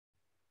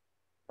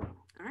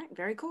All right,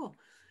 very cool.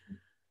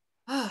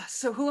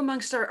 So who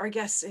amongst our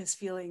guests is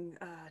feeling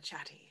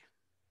chatty?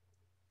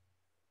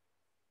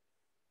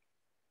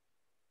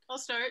 I'll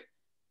start.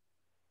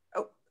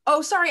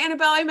 Oh, sorry,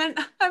 Annabelle.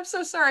 I'm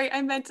so sorry.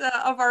 I meant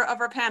of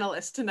our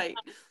panelists tonight.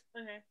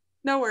 Okay.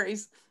 No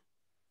worries.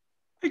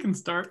 I can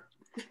start.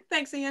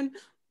 Thanks, Ian.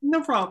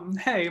 No problem.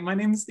 Hey, my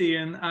name's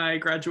Ian. I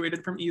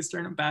graduated from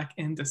Eastern back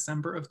in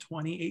December of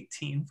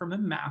 2018 from a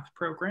math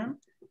program,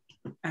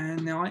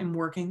 and now I'm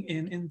working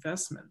in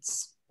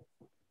investments.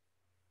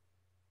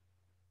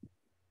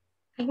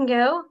 I can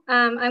go.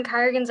 I'm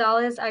Kyra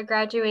Gonzalez. I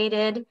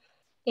graduated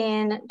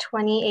in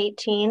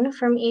 2018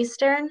 from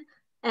Eastern,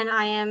 and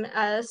I am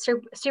a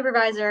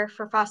supervisor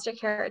for foster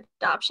care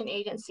adoption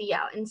agency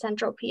out in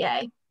Central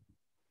PA.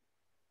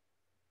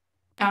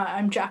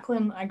 I'm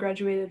Jacqueline. I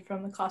graduated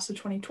from the class of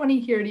 2020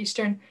 here at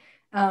Eastern.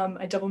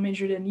 I double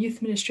majored in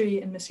youth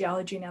ministry and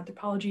missiology and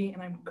anthropology,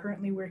 and I'm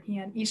currently working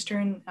at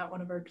Eastern at one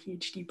of our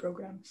PhD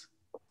programs.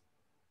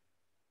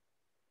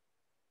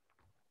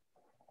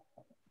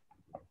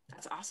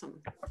 That's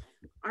awesome.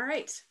 All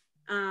right.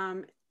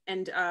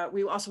 And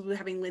we will also be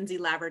having Lindsay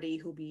Laverty,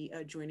 who'll be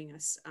joining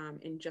us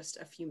in just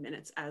a few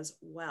minutes as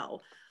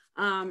well.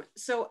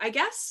 So I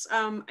guess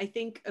I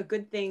think a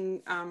good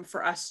thing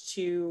for us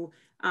to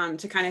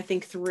kind of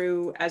think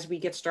through as we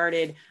get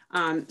started.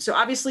 So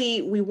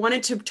obviously we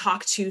wanted to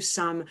talk to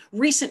some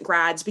recent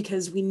grads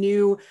because we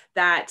knew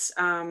that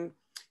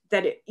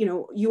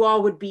you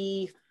all would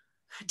be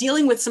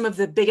dealing with some of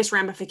the biggest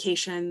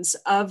ramifications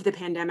of the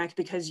pandemic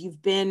because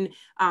you've been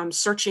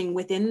searching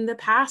within the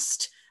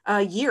past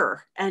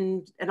year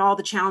and all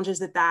the challenges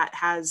that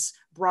has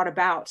brought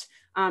about.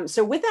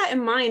 So with that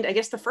in mind, I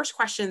guess the first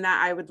question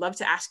that I would love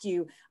to ask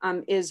you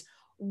is,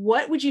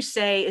 what would you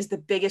say is the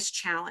biggest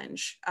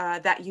challenge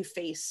that you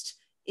faced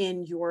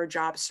in your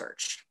job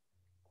search?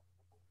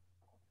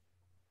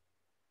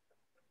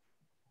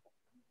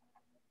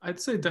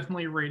 I'd say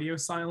definitely radio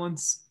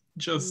silence,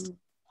 just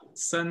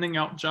sending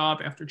out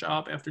job after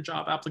job after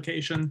job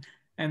application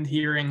and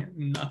hearing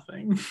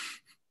nothing.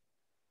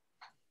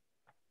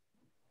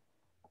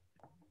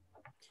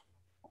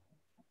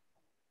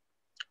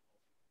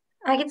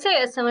 I could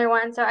say a similar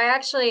one. So I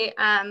actually,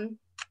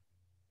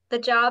 the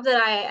job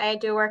that I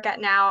do work at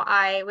now,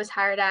 I was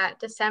hired at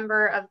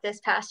December of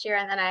this past year,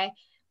 and then I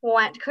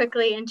went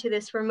quickly into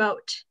this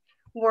remote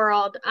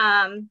world.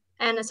 And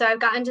so I've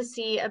gotten to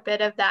see a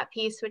bit of that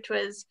piece, which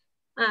was,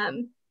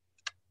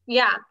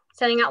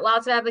 sending out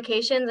lots of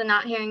applications and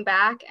not hearing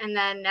back. And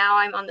then now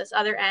I'm on this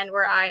other end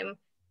where I'm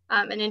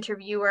an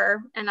interviewer,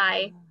 and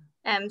I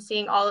am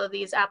seeing all of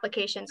these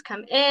applications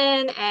come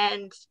in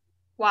and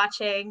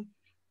watching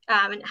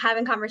and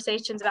having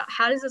conversations about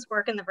how does this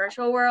work in the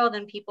virtual world.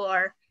 And people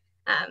are,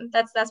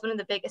 that's one of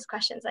the biggest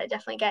questions I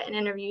definitely get in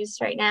interviews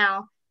right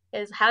now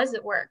is how does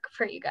it work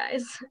for you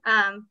guys?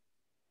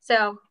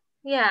 So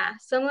yeah,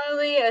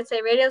 similarly, I would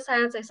say radio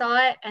silence, I saw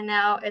it, and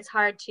now it's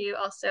hard to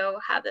also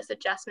have this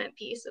adjustment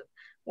piece of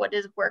what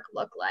does work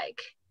look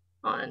like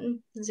on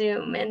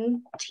Zoom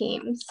and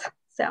Teams.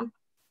 So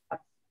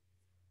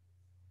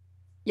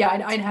yeah,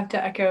 I'd have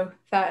to echo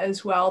that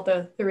as well,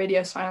 the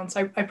radio silence.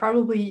 I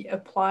probably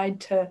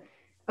applied to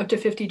up to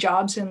 50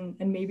 jobs and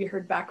maybe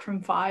heard back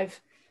from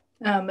 5.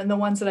 And the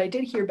ones that I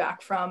did hear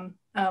back from,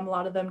 a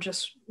lot of them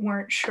just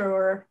weren't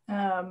sure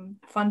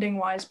funding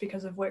wise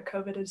because of what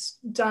COVID has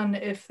done,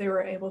 if they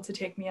were able to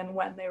take me and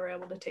when they were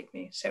able to take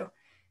me. So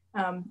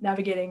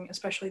navigating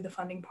especially the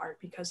funding part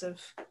because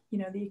of,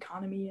 the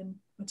economy and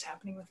what's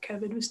happening with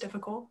COVID was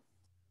difficult.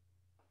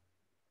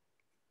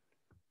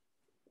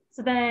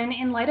 So then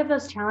in light of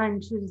those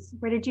challenges,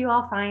 where did you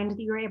all find that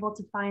you were able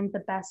to find the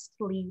best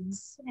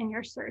leads in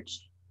your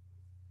search?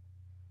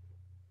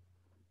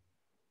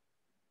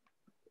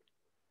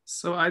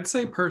 So I'd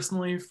say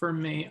personally for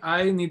me,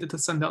 I needed to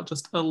send out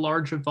just a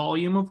large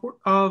volume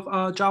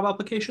of job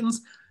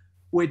applications,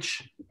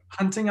 which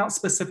hunting out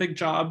specific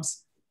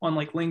jobs on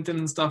like LinkedIn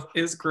and stuff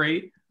is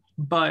great.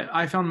 But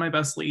I found my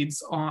best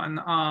leads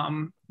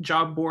on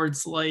job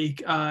boards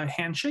like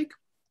Handshake.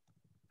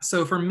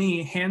 So for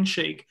me,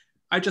 Handshake,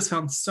 I just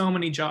found so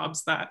many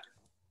jobs that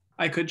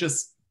I could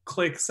just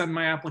click send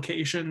my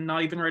application,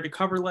 not even write a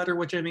cover letter,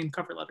 which I mean,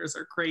 cover letters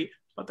are great,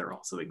 but they're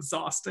also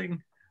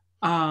exhausting.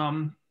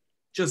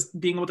 Just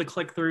being able to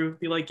click through,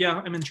 be like,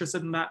 yeah, I'm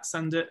interested in that,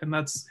 send it. And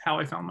that's how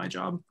I found my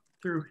job,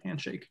 through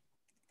Handshake.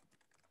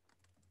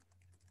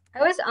 I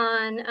was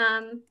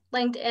on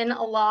LinkedIn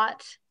a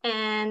lot,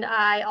 and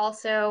I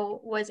also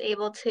was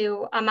able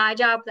to, my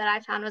job that I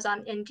found was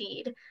on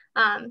Indeed.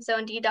 So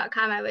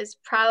Indeed.com, I was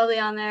probably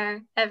on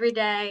there every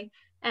day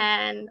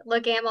and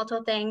looking at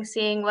multiple things,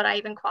 seeing what I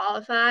even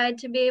qualified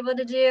to be able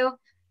to do.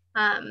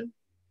 And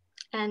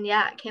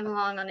yeah, it came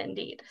along on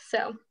Indeed.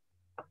 So.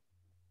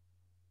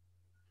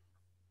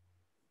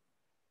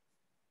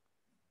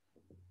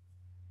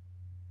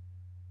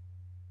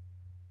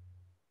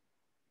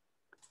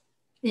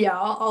 Yeah,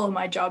 all of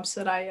my jobs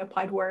that I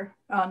applied were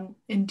on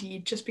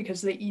Indeed, just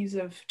because the ease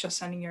of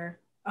just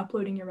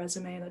uploading your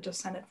resume and it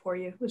just sent it for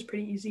you was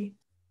pretty easy.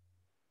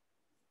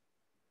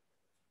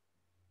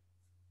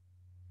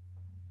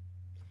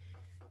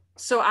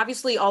 So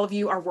obviously all of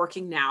you are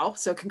working now,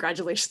 so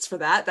congratulations for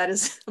that. That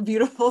is a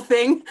beautiful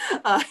thing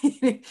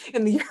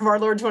in the year of our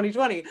Lord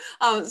 2020.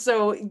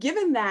 So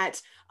given that,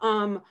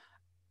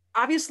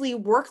 obviously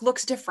work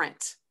looks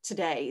different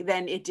today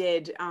than it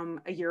did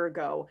a year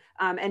ago.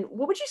 And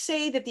what would you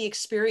say that the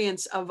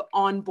experience of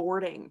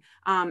onboarding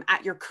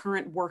at your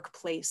current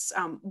workplace,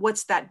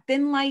 what's that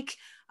been like?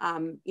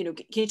 Can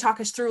you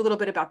talk us through a little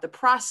bit about the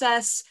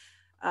process?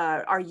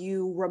 Are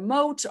you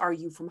remote? Are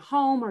you from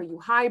home? Are you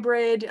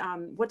hybrid?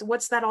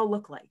 What's that all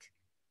look like?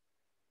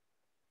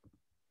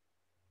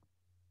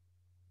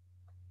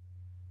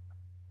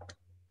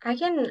 I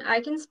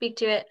can speak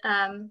to it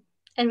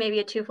in maybe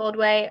a twofold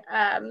way.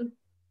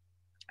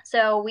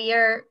 So we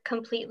are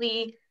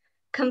completely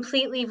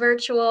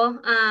virtual.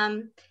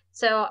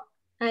 So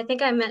I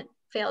think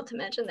failed to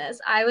mention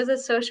this. I was a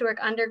social work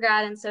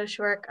undergrad and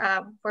social work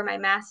for my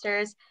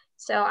master's.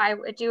 So I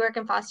do work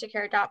in foster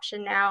care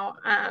adoption now,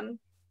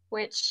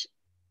 which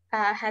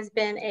has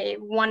been a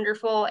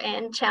wonderful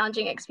and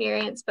challenging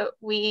experience. But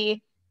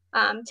we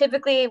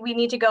typically we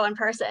need to go in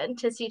person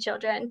to see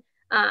children,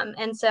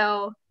 and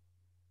so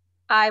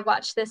I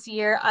watched this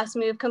year us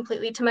move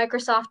completely to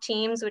Microsoft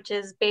Teams, which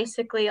is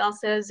basically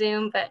also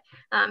Zoom, but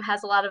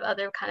has a lot of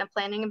other kind of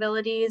planning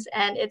abilities.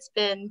 And it's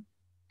been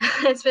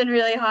it's been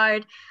really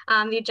hard.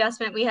 The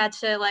adjustment, we had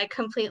to like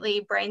completely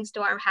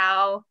brainstorm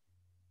how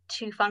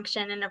to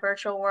function in a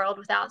virtual world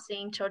without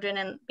seeing children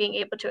and being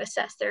able to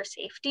assess their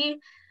safety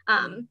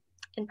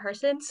in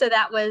person. So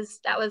that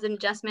was an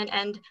adjustment,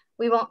 and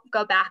we won't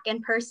go back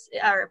in person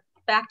or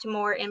back to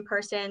more in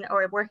person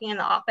or working in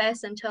the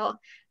office until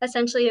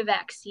essentially a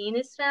vaccine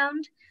is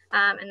found.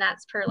 And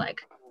that's per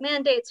like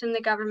mandates from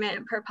the government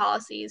and per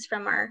policies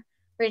from our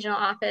regional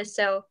office.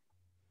 So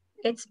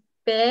it's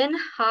been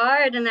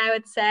hard. And I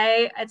would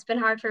say it's been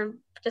hard for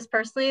just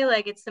personally,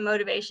 like it's the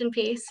motivation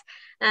piece.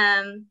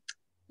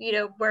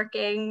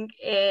 Working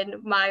in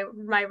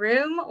my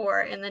room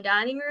or in the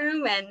dining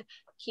room and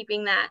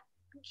keeping that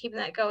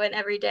going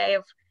every day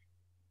of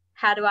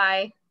how do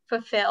I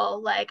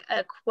fulfill like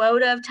a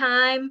quota of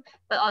time,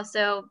 but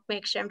also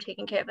make sure I'm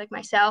taking care of like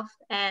myself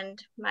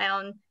and my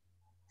own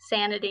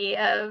sanity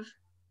of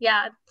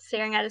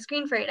staring at a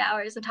screen for 8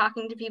 hours and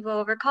talking to people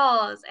over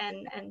calls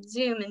and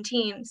Zoom and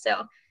Teams.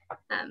 So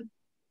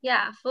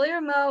fully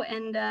remote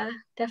and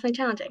definitely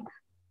challenging.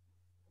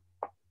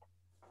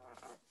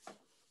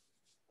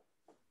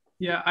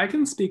 Yeah, I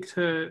can speak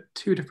to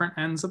two different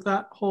ends of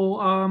that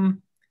whole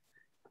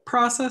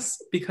process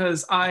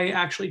because I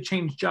actually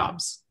changed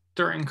jobs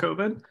during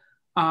COVID.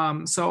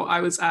 So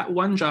I was at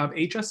one job,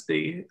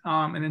 HSB,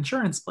 an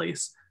insurance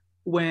place,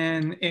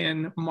 when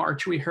in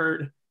March we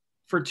heard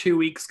for 2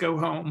 weeks go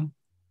home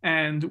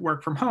and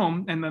work from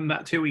home. And then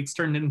that 2 weeks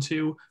turned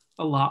into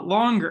a lot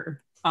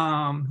longer.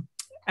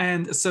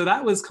 And so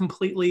that was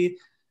completely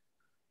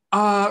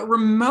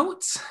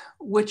remote,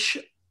 which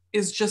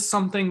is just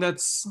something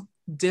that's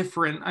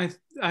different.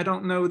 I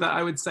don't know that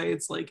I would say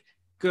it's like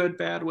good,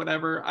 bad,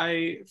 whatever.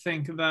 I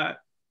think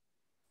that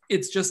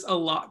it's just a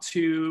lot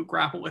to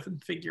grapple with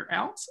and figure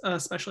out,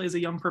 especially as a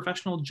young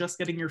professional, just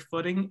getting your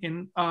footing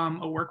in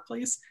a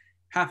workplace,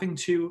 having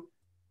to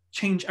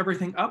change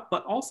everything up,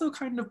 but also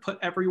kind of put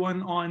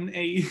everyone on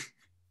a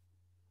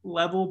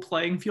level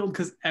playing field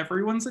because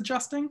everyone's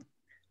adjusting.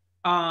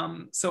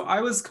 So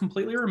I was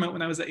completely remote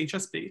when I was at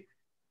HSB.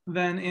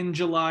 Then in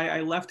July,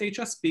 I left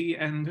HSB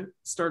and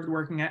started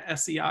working at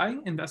SEI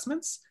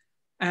Investments.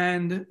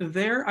 And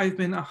there I've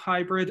been a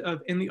hybrid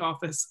of in the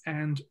office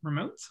and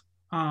remote,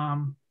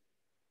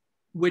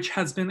 which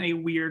has been a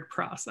weird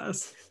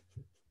process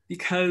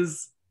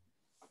because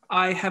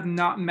I have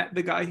not met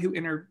the guy who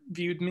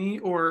interviewed me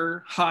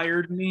or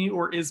hired me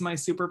or is my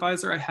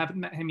supervisor. I haven't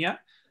met him yet.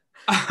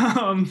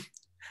 I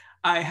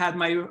had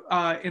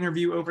my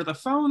interview over the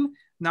phone,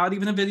 not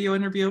even a video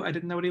interview. I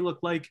didn't know what he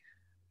looked like.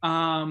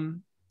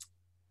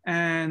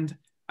 And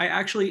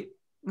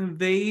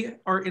they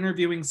are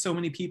interviewing so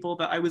many people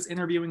that I was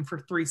interviewing for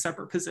 3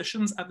 separate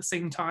positions at the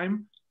same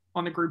time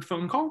on a group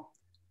phone call.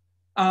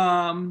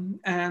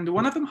 And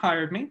one of them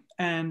hired me,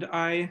 and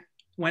I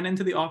went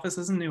into the office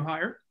as a new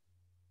hire.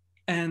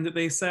 And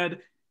they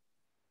said,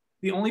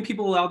 the only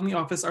people allowed in the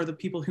office are the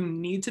people who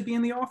need to be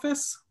in the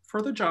office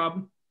for the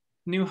job,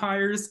 new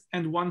hires,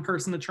 and one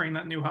person to train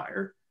that new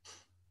hire.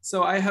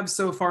 So I have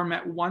so far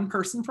met one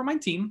person from my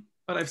team,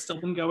 but I've still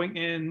been going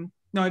in.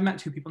 No, I've met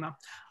 2 people now.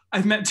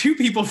 I've met 2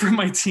 people from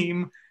my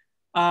team.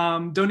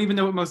 Don't even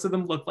know what most of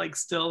them look like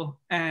still.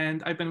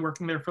 And I've been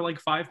working there for like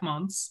 5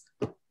 months,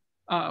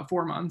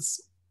 4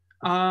 months.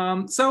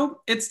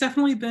 So it's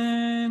definitely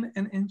been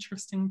an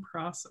interesting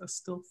process,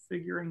 still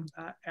figuring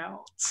that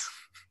out.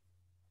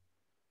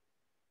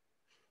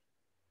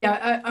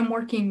 Yeah, I'm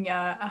working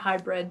a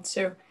hybrid.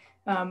 So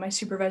my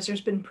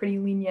supervisor's been pretty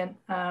lenient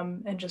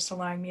and just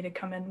allowing me to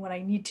come in when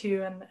I need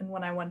to and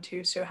when I want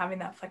to. So having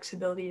that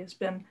flexibility has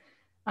been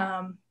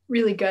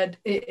really good.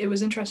 It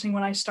was interesting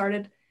when I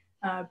started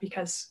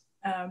because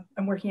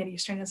I'm working at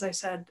Eastern, as I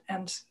said.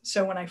 And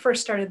so when I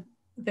first started,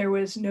 there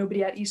was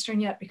nobody at Eastern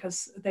yet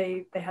because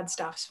they had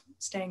staff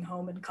staying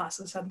home and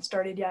classes hadn't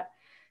started yet.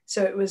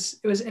 So it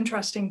was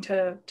interesting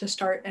to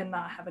start and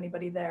not have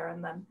anybody there,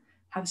 and then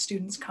have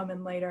students come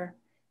in later.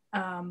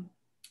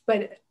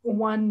 But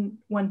one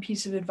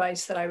piece of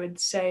advice that I would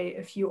say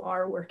if you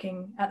are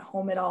working at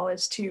home at all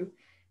is to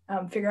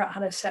figure out how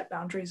to set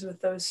boundaries with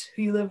those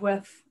who you live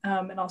with,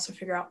 and also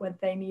figure out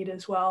what they need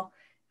as well.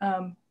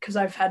 Because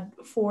I've had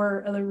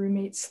 4 other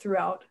roommates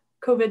throughout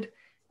COVID,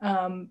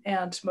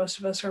 and most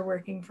of us are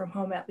working from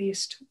home at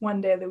least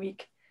one day of the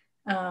week.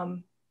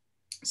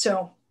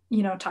 So,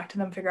 talk to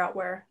them, figure out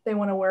where they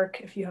want to work.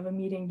 If you have a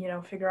meeting,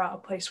 figure out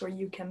a place where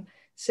you can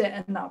sit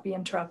and not be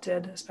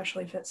interrupted,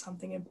 especially if it's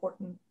something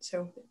important.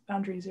 So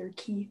boundaries are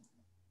key.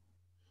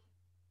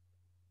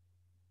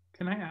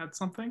 Can I add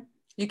something?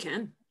 You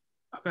can.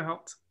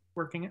 About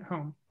working at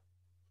home.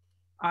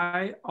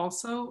 I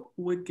also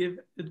would give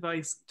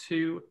advice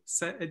to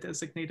set a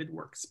designated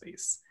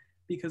workspace,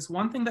 because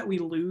one thing that we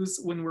lose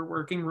when we're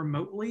working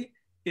remotely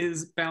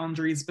is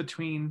boundaries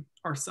between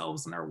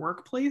ourselves and our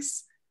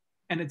workplace.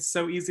 And it's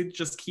so easy to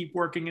just keep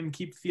working and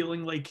keep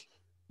feeling like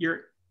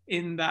you're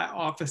in that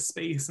office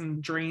space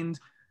and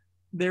drained.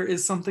 There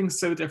is something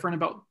so different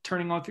about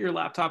turning off your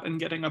laptop and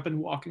getting up and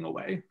walking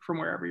away from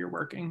wherever you're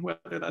working,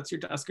 whether that's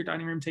your desk or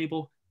dining room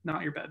table,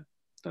 not your bed.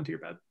 Don't do your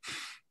bed.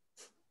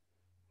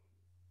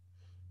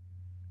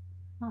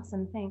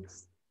 Awesome,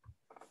 thanks.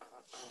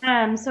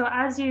 So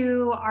as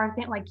you are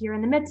you're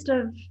in the midst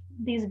of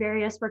these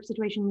various work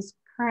situations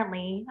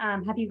currently,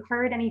 have you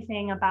heard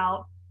anything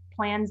about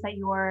plans that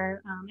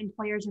your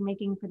employers are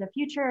making for the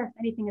future? If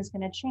anything is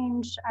going to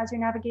change as you're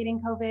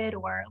navigating COVID,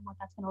 or what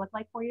that's going to look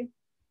like for you?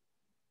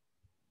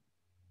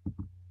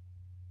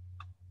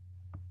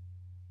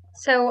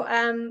 So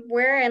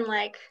we're in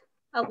like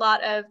a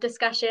lot of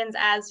discussions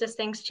as just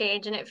things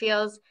change, and I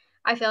feel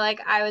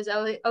like I was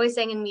always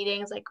saying in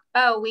meetings like,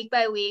 oh, week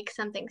by week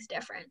something's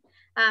different,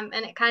 and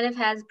it kind of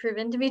has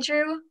proven to be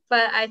true.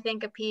 But I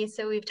think a piece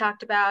that we've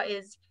talked about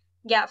is,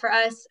 yeah, for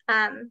us,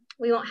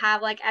 we won't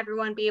have like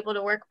everyone be able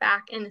to work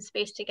back in a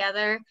space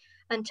together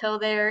until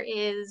there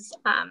is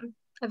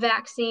a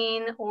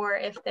vaccine, or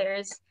if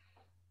there's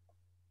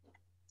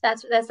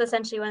that's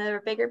essentially one of the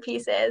bigger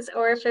pieces,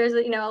 or if there's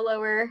a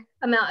lower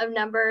amount of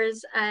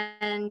numbers.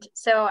 And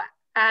so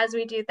as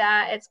we do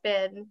that, it's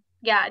been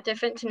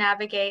different to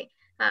navigate.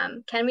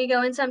 Can we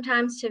go in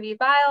sometimes to view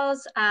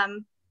files?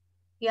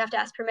 You have to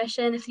ask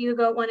permission if you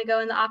want to go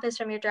in the office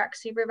from your direct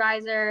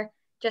supervisor,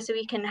 just so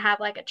we can have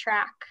like a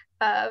track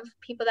of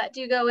people that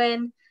do go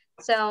in.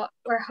 So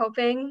we're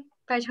hoping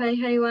by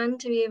 2021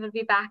 to be able to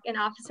be back in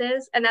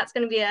offices, and that's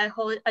going to be a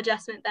whole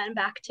adjustment then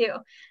back too.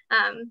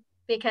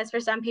 Because for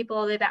some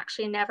people, they've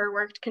actually never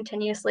worked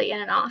continuously in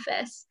an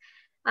office,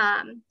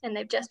 and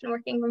they've just been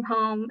working from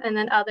home. And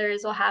then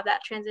others will have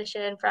that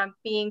transition from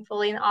being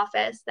fully in the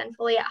office, then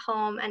fully at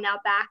home, and now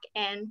back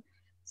in.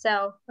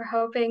 So we're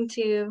hoping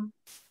to,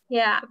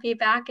 be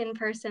back in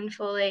person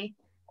fully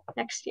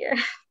next year.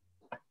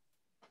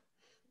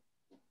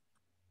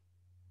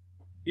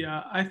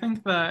 Yeah, I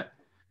think that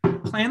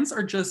plans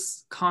are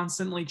just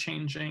constantly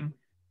changing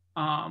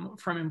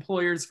from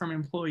employers, from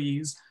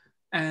employees.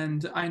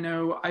 And I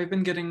know I've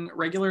been getting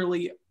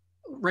regular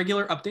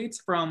updates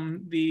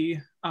from the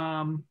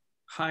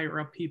higher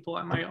up people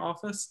at my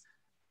office,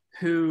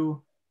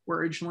 who were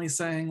originally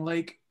saying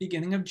like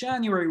beginning of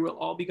January we'll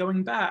all be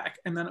going back,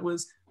 and then it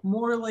was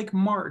more like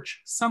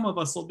March some of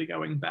us will be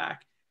going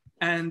back,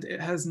 and it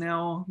has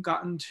now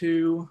gotten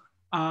to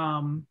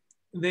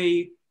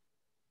they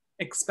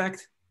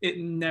expect it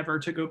never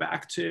to go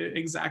back to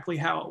exactly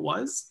how it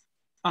was.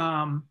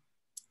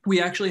 We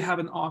actually have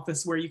an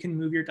office where you can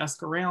move your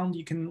desk around.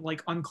 You can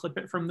like unclip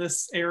it from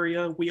this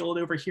area, wheel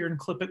it over here, and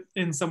clip it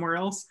in somewhere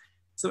else.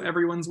 So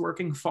everyone's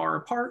working far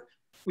apart.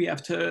 We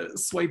have to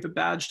swipe a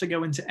badge to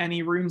go into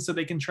any room so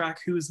they can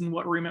track who's in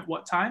what room at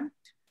what time.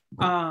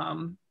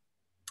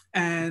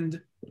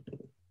 And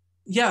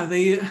yeah,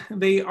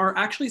 they are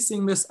actually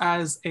seeing this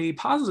as a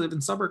positive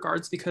in some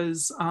regards,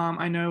 because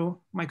I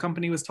know my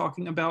company was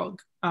talking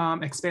about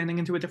expanding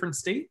into a different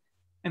state,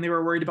 and they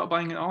were worried about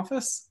buying an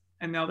office.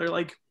 And now they're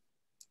like,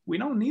 we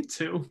don't need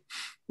to.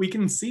 We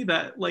can see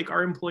that like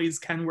our employees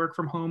can work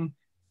from home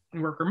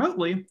and work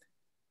remotely.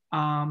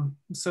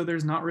 So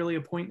there's not really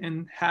a point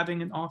in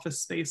having an office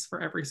space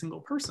for every single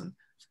person.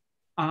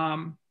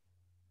 But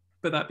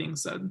that being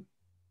said,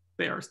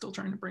 they are still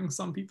trying to bring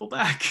some people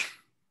back.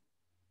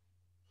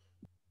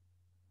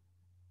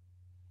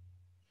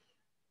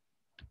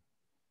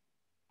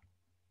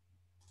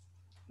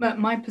 But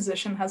my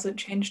position hasn't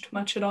changed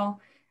much at all.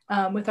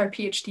 With our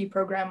PhD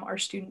program, our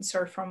students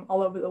are from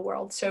all over the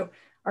world. So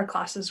our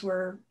classes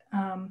were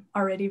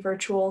already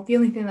virtual. The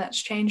only thing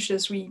that's changed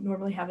is we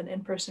normally have an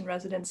in-person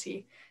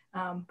residency,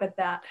 but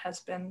that has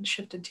been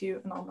shifted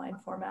to an online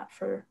format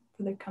for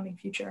the coming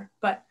future.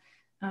 But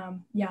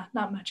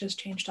not much has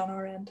changed on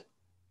our end.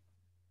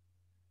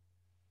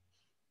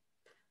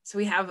 So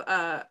we have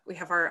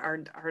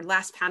our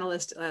last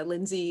panelist,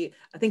 Lindsay.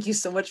 Thank you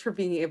so much for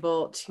being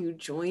able to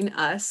join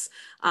us.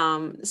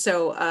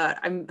 So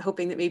I'm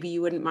hoping that maybe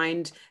you wouldn't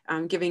mind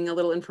giving a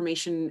little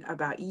information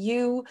about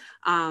you,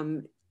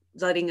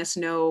 letting us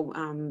know,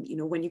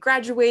 when you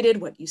graduated,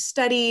 what you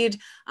studied,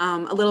 a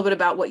little bit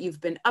about what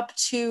you've been up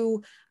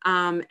to,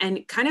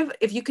 and kind of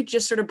if you could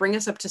just sort of bring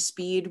us up to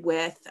speed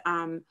with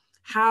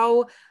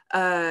how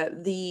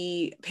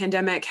the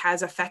pandemic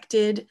has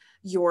affected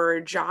your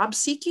job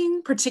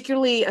seeking,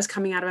 particularly as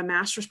coming out of a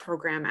master's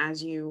program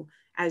as you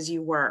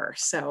were.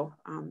 So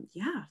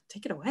yeah,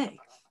 take it away.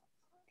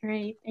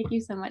 Great. Thank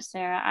you so much,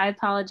 Sarah. I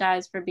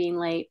apologize for being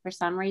late. For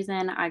some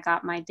reason, I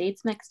got my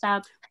dates mixed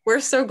up. We're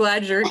so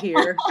glad you're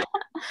here.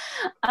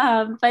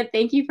 But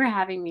thank you for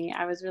having me.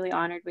 I was really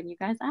honored when you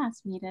guys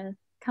asked me to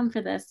come for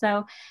this.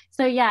 So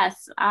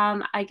yes,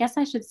 I guess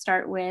I should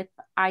start with,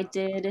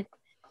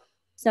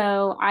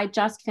 So I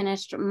just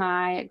finished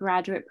my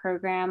graduate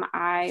program.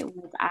 I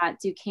was at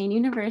Duquesne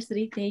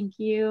University. Thank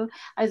you.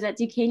 I was at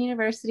Duquesne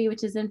University,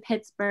 which is in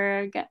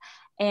Pittsburgh,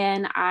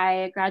 and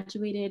I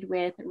graduated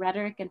with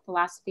Rhetoric and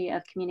Philosophy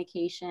of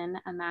Communication,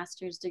 a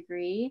master's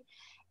degree.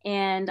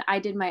 And I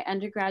did my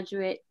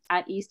undergraduate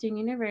at Eastern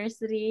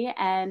University,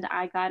 and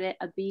I got a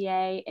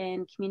BA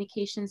in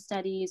Communication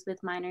Studies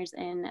with minors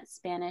in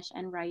Spanish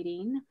and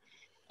writing.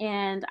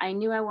 And I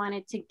knew I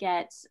wanted to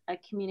get a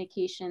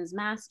communications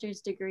master's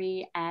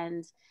degree,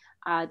 and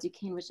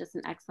Duquesne was just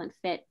an excellent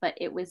fit, but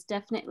it was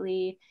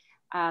definitely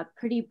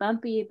pretty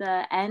bumpy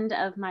the end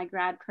of my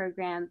grad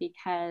program,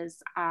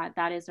 because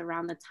that is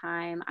around the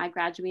time I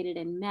graduated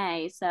in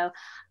May. So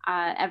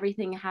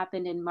everything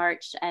happened in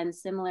March, and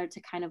similar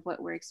to kind of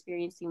what we're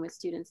experiencing with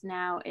students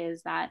now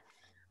is that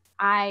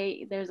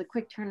there's a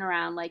quick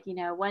turnaround, like,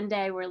 one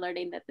day we're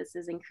learning that this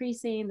is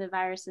increasing, the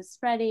virus is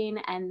spreading,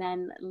 and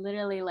then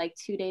literally like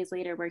 2 days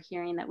later, we're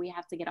hearing that we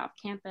have to get off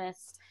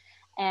campus.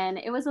 And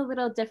it was a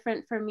little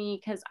different for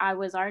me because I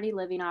was already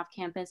living off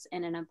campus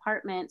in an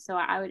apartment. So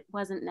I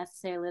wasn't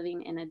necessarily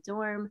living in a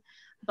dorm,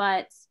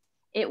 but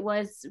it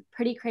was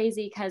pretty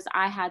crazy because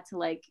I had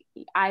to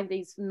I have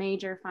these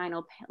major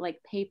final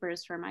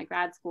papers for my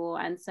grad school.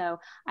 And so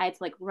I had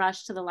to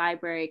rush to the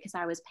library because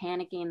I was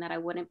panicking that I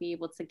wouldn't be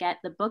able to get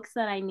the books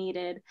that I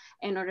needed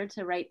in order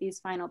to write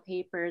these final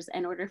papers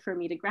in order for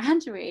me to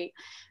graduate.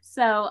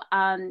 So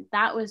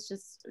that was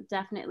just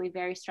definitely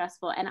very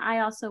stressful. And I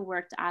also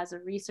worked as a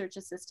research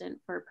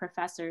assistant for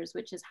professors,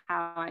 which is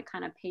how I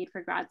kind of paid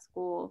for grad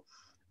school.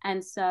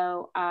 And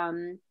so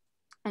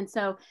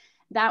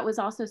that was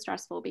also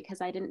stressful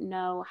because I didn't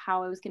know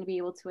how I was going to be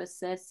able to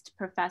assist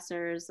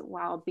professors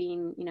while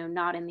being,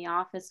 not in the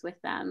office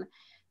with them.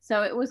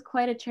 So it was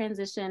quite a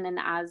transition. And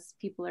as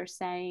people are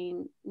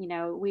saying,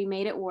 we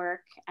made it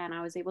work, and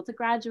I was able to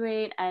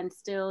graduate and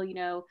still,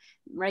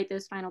 write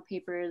those final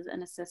papers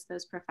and assist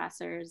those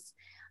professors.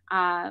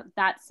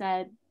 That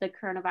said, the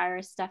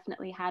coronavirus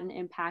definitely had an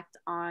impact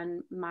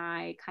on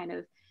my kind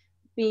of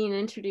being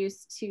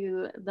introduced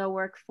to the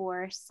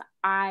workforce.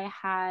 I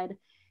had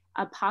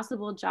a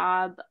possible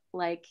job,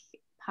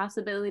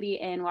 possibility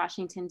in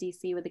Washington,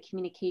 D.C. with a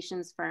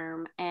communications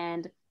firm,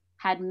 and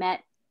had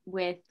met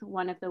with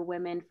one of the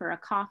women for a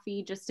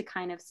coffee just to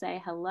kind of say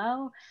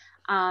hello.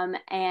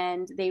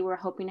 And they were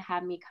hoping to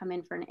have me come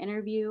in for an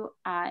interview.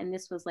 And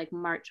this was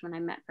March when I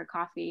met for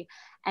coffee.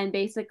 And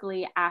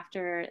basically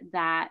after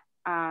that,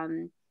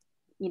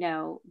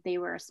 they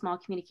were a small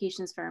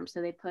communications firm,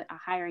 so they put a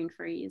hiring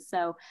freeze.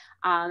 So,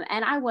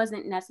 and I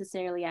wasn't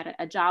necessarily at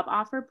a job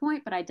offer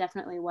point, but I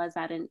definitely was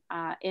at an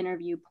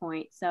interview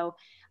point. So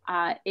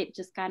it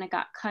just kind of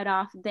got cut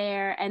off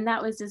there. And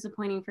that was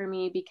disappointing for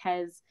me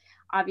because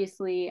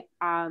obviously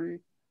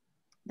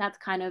that's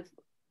kind of,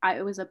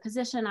 it was a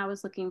position I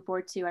was looking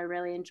forward to. I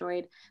really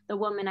enjoyed the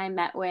woman I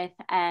met with,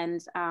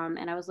 and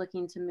I was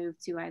looking to move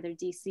to either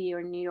DC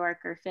or New York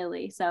or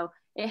Philly. So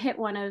it hit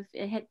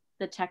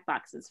the check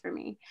boxes for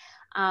me.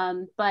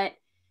 But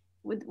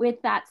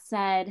with that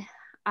said,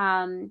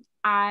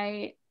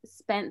 I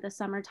spent the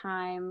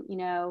summertime,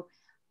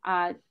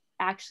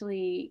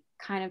 actually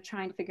kind of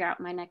trying to figure out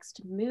my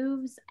next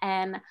moves.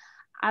 And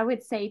I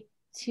would say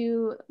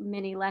 2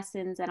 mini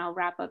lessons, and I'll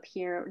wrap up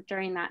here,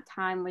 during that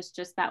time was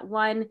just that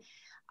one,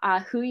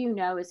 who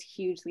is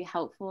hugely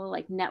helpful.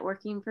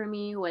 Networking for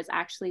me was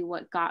actually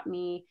what got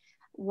me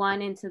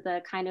into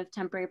the kind of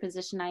temporary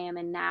position I am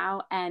in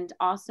now. And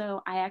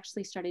also I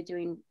actually started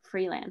doing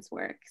freelance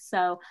work.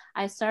 So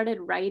I started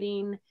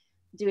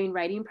doing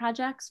writing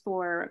projects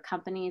for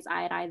companies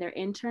I had either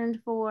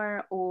interned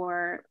for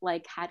or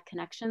had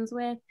connections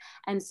with.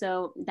 And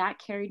so that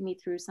carried me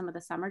through some of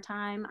the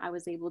summertime. I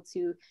was able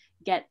to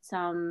get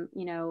some,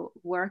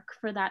 work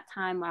for that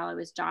time while I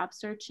was job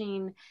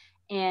searching.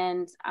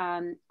 And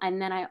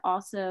then I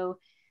also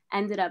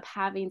ended up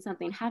having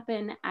something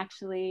happen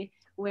actually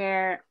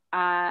where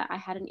I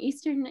had an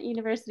Eastern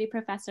University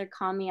professor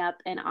call me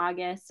up in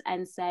August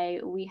and say,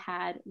 we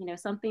had,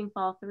 something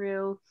fall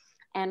through,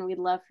 and we'd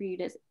love for you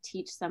to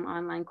teach some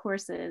online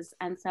courses.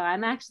 And so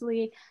I'm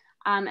actually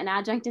an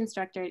adjunct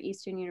instructor at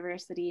Eastern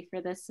University for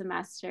this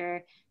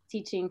semester,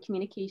 teaching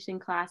communication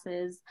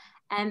classes.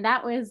 And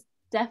that was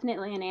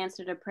definitely an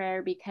answer to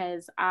prayer,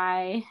 because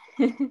I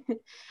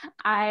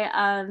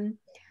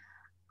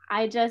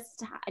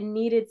just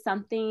needed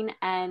something,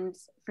 and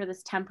for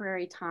this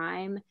temporary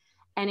time.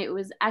 and it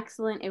was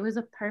excellent. It was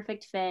a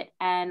perfect fit,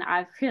 and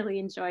I've really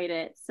enjoyed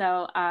it.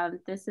 So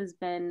this has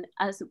been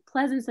a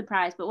pleasant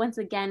surprise. But once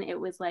again, it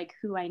was like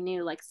who I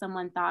knew, like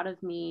someone thought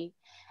of me.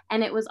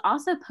 And it was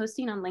also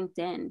posting on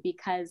LinkedIn,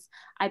 because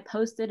I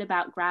posted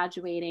about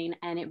graduating,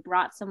 and it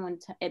brought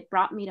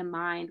me to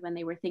mind when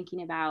they were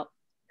thinking about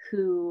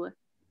who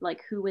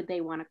would they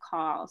want to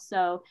call.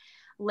 So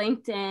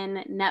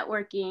LinkedIn,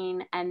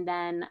 networking, and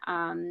then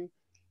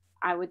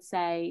I would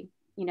say,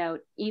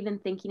 even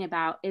thinking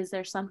about, is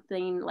there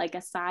something like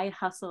a side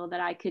hustle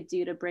that I could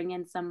do to bring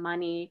in some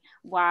money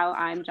while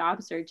I'm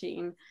job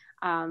searching,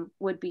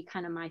 would be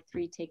kind of my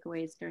 3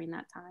 takeaways during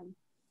that time.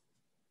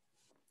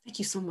 Thank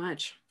you so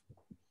much.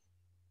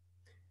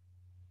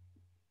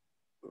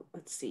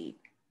 Let's see.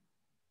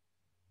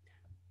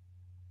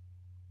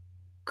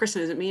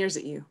 Kristen, is it me or is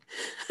it you?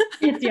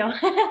 It's you.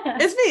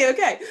 It's me.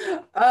 Okay.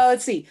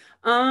 Let's see.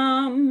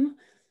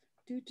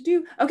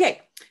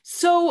 Okay.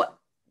 So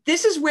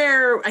this is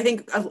where I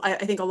think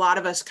a lot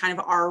of us kind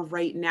of are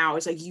right now.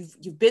 It's like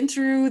you've been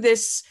through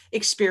this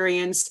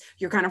experience.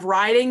 You're kind of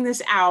riding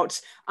this out.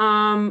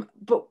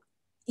 But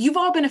you've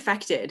all been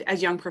affected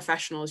as young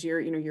professionals,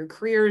 your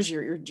careers,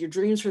 your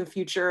dreams for the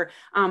future.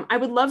 I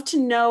would love to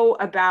know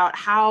about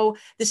how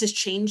this has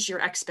changed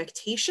your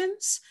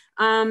expectations,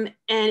 and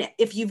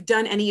if you've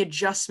done any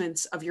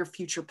adjustments of your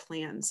future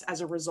plans as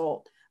a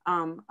result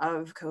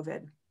of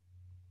COVID.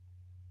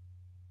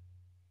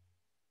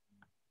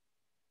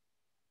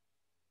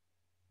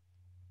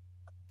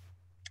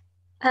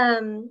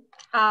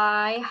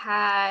 I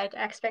had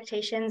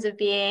expectations of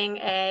being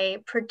a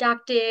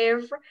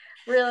productive,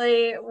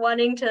 really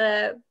wanting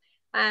to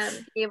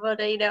be able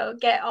to,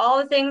 get all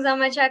the things on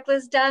my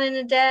checklist done in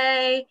a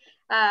day,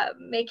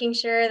 making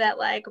sure that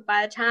like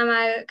by the time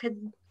I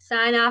could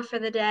sign off for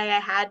the day, I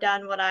had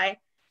done what I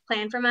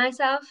planned for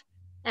myself.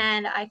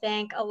 And I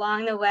think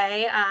along the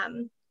way,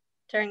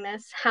 during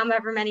this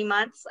however many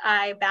months,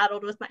 I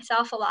battled with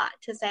myself a lot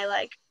to say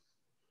like,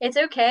 it's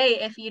okay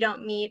if you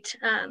don't meet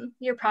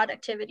your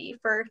productivity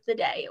for the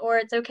day, or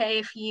it's okay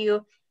if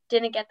you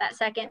didn't get that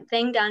second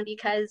thing done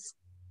because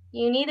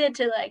you needed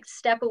to like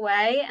step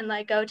away and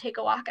like go take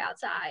a walk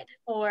outside,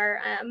 or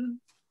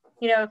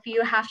if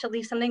you have to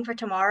leave something for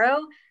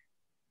tomorrow,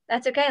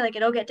 that's okay, like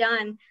it'll get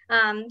done.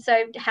 So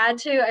I had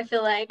to, I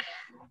feel like,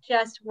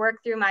 just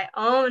work through my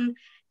own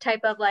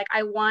type of like,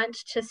 I want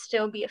to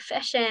still be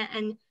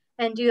efficient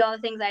and do all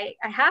the things I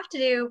have to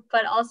do,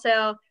 but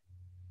also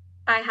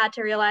I had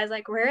to realize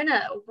like we're in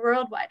a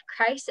worldwide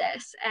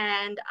crisis,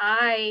 and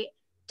I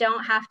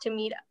don't have to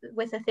meet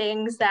with the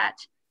things that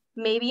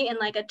maybe in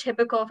like a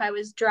typical, if I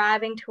was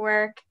driving to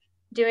work,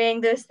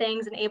 doing those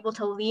things and able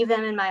to leave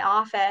them in my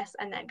office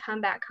and then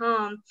come back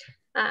home.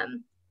 I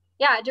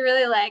had to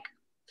really like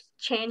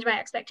change my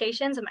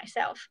expectations of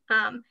myself.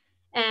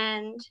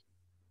 And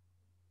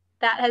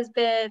that has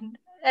been,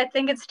 I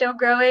think it's still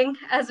growing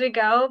as we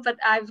go, but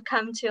I've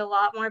come to a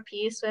lot more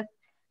peace with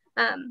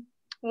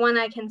one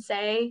I can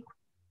say,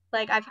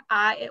 like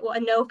I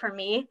know for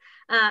me,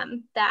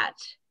 that,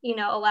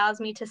 allows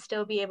me to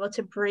still be able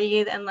to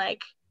breathe and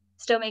like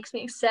still makes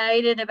me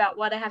excited about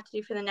what I have to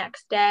do for the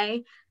next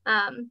day.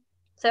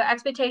 So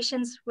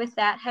expectations with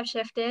that have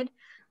shifted.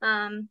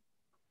 And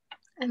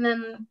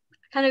then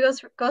kind of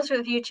goes for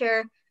the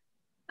future.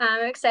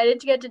 I'm excited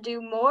to get to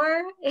do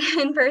more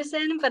in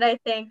person, but I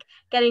think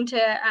getting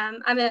to,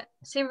 I'm a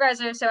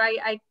supervisor, so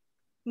I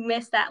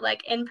miss that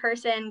like in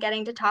person,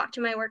 getting to talk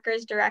to my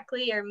workers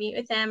directly or meet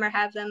with them or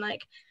have them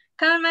like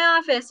come in my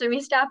office or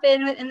me stop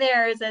in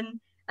theirs, and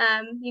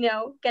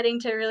getting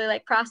to really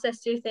like process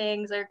through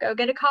things or go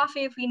get a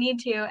coffee if we need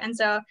to. And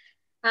so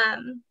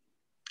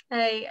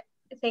I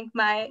think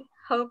my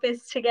hope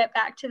is to get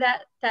back to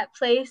that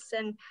place,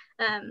 and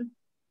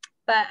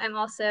but I'm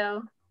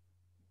also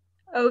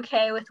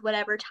okay with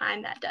whatever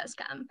time that does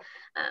come.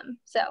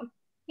 So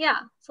yeah,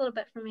 it's a little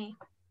bit for me.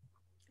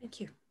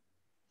 Thank you.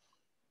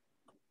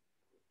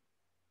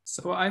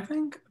 So I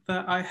think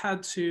that I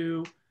had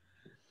to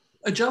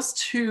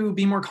adjust to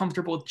be more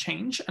comfortable with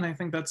change. And I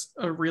think that's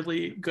a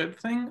really good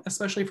thing,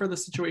 especially for the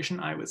situation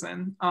I was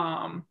in,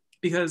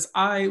 because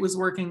I was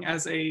working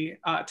as a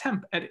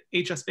temp at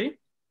HSB.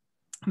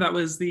 That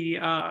was the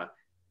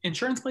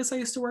insurance place I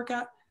used to work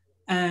at.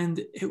 And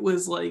it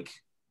was like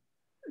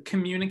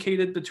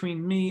communicated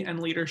between me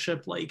and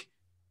leadership, like,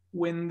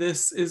 when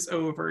this is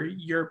over,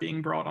 you're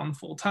being brought on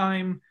full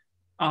time.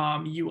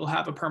 You will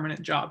have a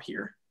permanent job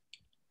here.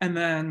 And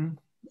then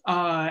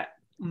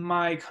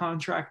my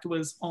contract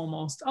was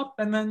almost up,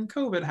 and then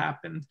COVID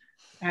happened,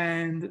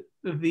 and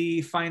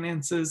the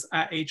finances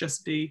at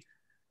HSB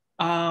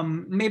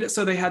made it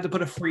so they had to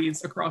put a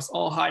freeze across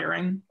all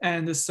hiring.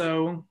 And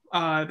so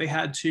they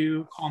had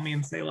to call me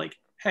and say like,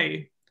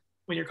 hey,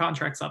 when your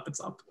contract's up, it's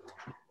up.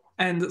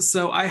 And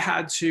so I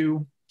had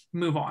to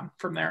move on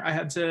from there. I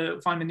had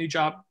to find a new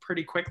job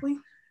pretty quickly.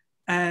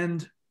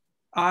 And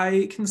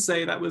I can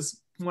say that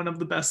was one of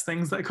the best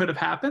things that could have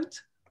happened,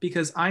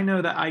 because I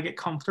know that I get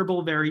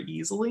comfortable very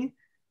easily.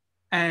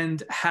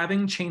 And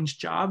having changed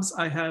jobs,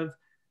 I have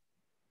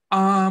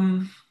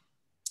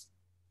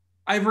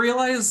I've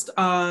realized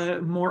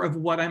more of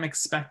what I'm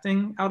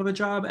expecting out of a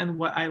job and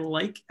what I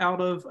like out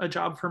of a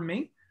job for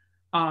me.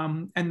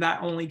 And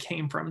that only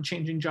came from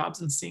changing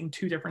jobs and seeing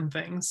two different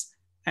things.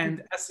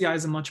 And SCI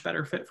is a much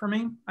better fit for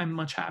me. I'm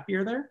much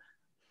happier there.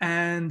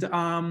 And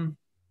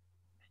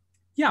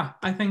yeah,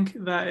 I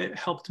think that it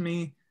helped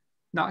me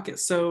not get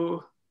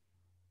so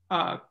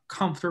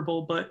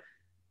comfortable, but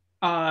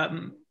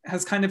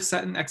has kind of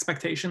set an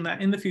expectation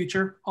that in the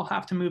future I'll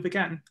have to move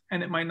again,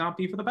 and it might not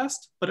be for the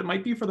best, but it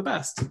might be for the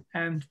best,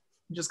 and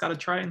you just got to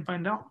try and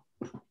find out.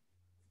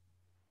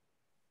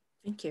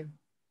 Thank you.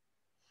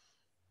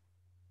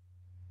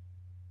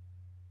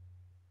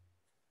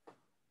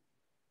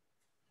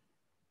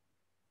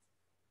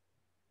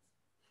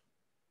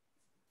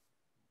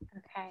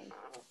 Okay.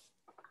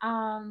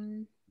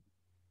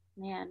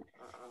 Man,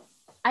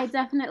 I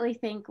definitely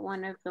think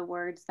one of the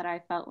words that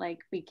I felt like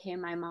became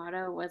my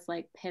motto was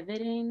like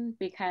pivoting,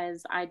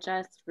 because I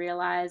just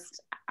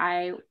realized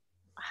I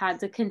had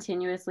to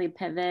continuously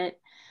pivot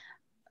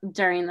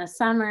during the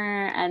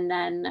summer, and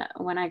then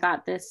when I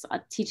got this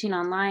teaching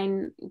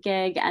online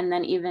gig, and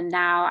then even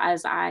now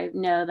as I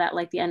know that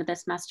like the end of the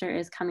semester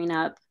is coming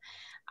up,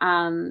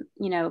 you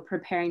know,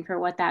 preparing for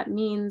what that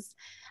means.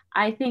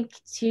 I think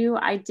too,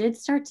 I did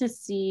start to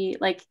see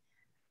like,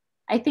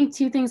 I think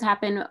two things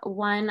happened.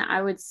 One,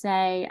 I would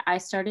say I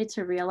started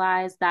to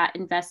realize that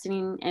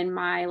investing in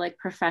my like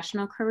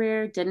professional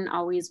career didn't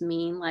always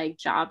mean like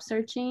job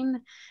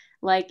searching.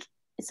 Like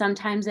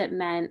sometimes it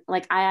meant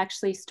like I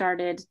actually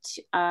started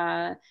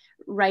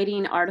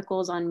writing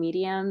articles on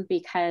Medium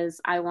because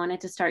I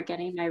wanted to start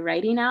getting my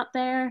writing out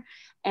there.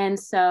 And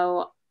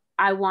so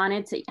I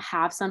wanted to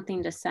have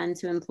something to send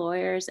to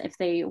employers if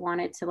they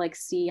wanted to like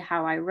see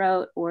how I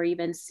wrote, or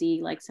even see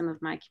like some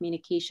of my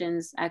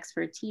communications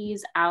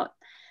expertise out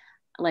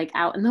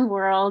in the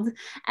world.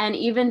 And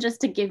even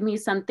just to give me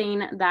something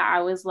that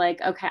I was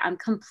like, okay, I'm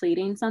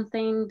completing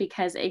something,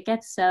 because it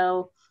gets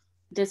so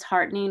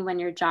disheartening when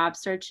you're job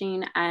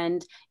searching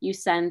and you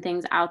send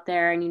things out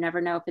there and you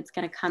never know if it's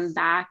going to come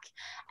back.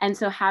 And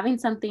so having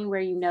something where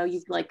you know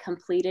you've like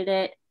completed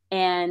it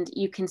and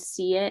you can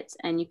see it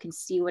and you can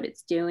see what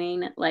it's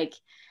doing, like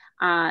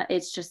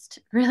it's just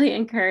really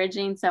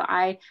encouraging. So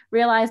I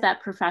realized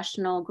that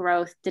professional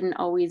growth didn't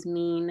always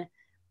mean,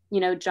 you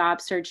know,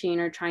 job searching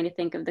or trying to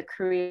think of the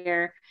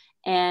career.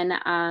 And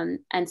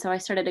so I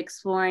started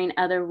exploring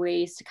other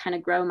ways to kind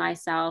of grow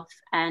myself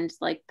and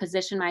like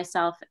position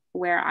myself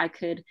where I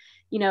could,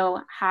 you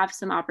know, have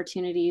some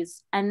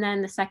opportunities. And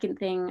then the second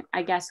thing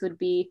I guess would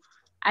be,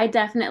 I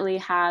definitely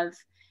have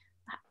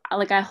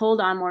like, I hold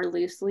on more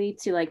loosely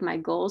to like my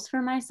goals for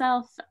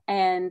myself.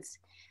 And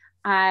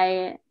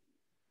I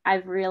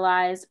I've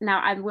realized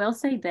now, I will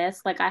say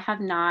this, like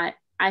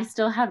I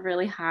still have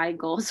really high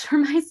goals for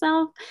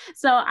myself.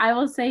 So I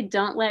will say,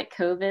 don't let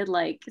COVID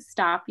like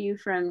stop you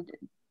from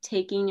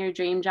taking your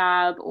dream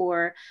job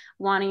or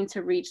wanting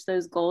to reach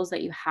those goals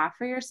that you have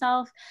for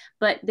yourself,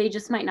 but they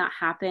just might not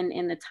happen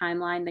in the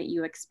timeline that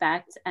you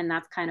expect. And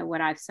that's kind of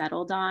what I've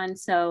settled on.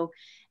 So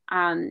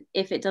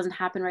if it doesn't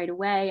happen right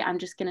away, I'm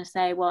just going to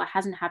say, well, it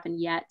hasn't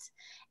happened yet.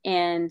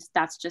 And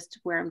that's just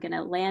where I'm going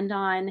to land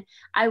on.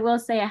 I will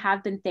say I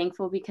have been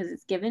thankful because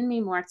it's given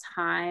me more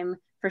time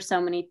for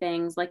so many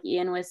things. Like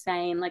Ian was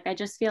saying, like, I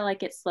just feel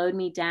like it slowed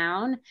me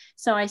down.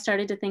 So I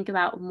started to think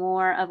about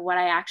more of what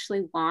I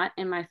actually want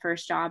in my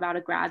first job out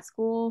of grad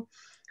school.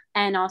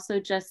 And also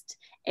just,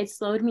 it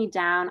slowed me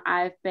down.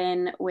 I've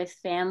been with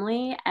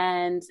family,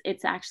 and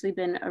it's actually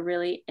been a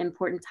really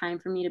important time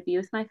for me to be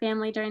with my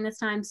family during this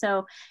time.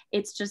 So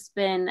it's just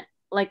been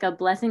like a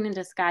blessing in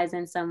disguise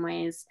in some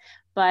ways.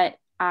 But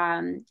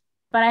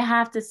I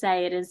have to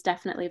say it has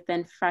definitely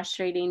been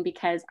frustrating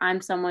because I'm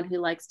someone who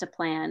likes to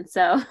plan.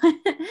 So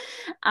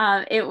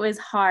it was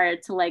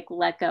hard to like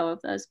let go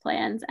of those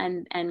plans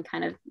and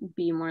kind of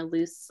be more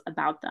loose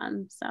about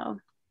them. So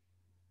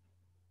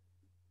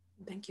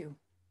thank you.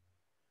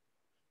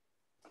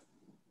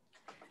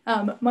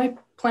 My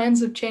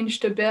plans have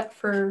changed a bit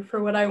for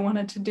what I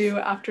wanted to do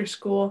after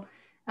school.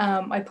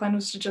 My plan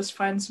was to just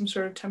find some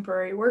sort of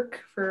temporary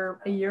work for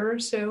a year or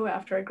so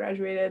after I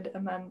graduated,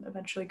 and then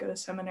eventually go to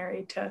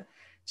seminary to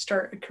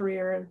start a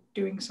career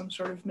doing some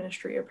sort of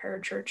ministry or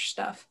parachurch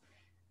stuff.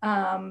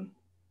 And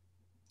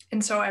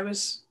so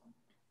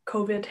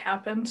COVID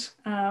happened,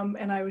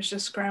 and I was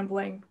just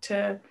scrambling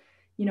to,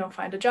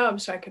 find a job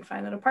so I could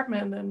find an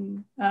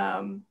apartment,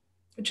 and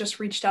just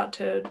reached out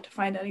to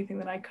find anything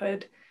that I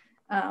could.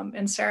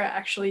 And Sarah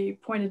actually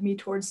pointed me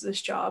towards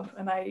this job,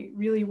 and I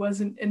really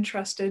wasn't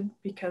interested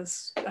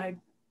because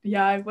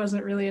I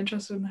wasn't really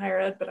interested in higher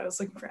ed, but I was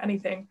looking for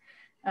anything.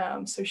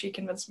 So she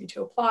convinced me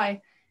to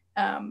apply.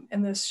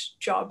 And this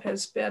job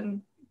has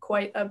been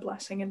quite a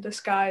blessing in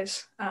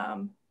disguise.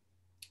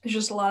 There's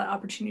just a lot of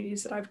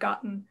opportunities that I've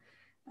gotten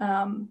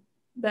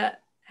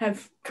that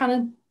have kind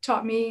of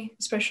taught me,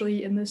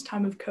 especially in this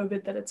time of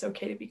COVID, that it's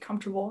okay to be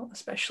comfortable,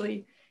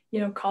 especially,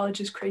 college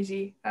is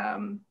crazy.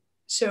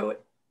 So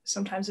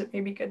sometimes it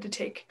may be good to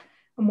take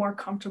a more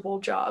comfortable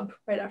job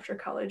right after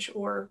college,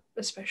 or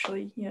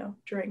especially,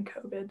 during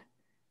COVID.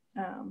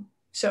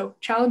 So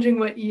challenging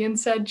what Ian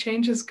said,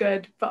 change is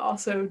good, but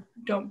also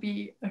don't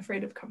be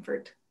afraid of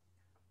comfort.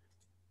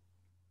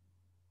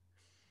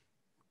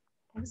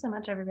 Thanks so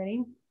much,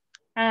 everybody.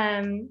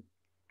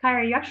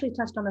 Kyra, you actually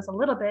touched on this a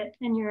little bit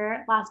in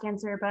your last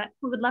answer, but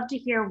we would love to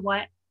hear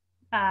what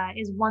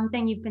is one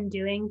thing you've been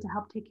doing to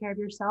help take care of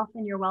yourself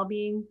and your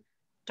well-being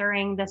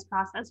during this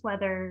process,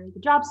 whether the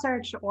job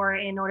search or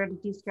in order to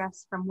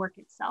de-stress from work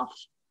itself.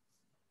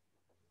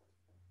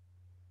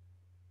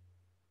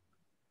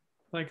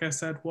 Like I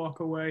said, walk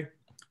away,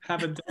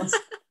 have a desk,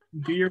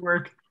 do your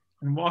work,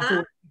 and walk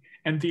away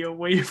and be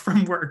away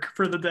from work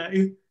for the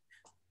day.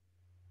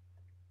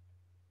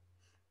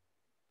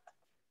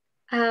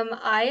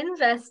 I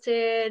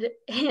invested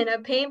in a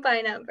paint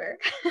by number.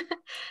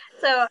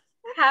 So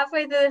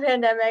halfway through the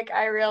pandemic,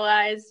 I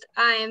realized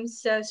I am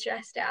so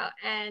stressed out,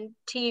 and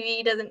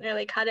TV doesn't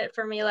really cut it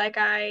for me. Like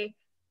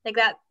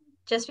that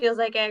just feels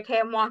like, okay,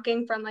 I'm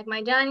walking from like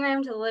my dining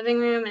room to the living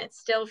room, and it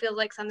still feels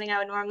like something I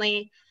would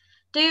normally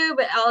do,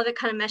 but all of it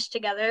kind of meshed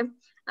together.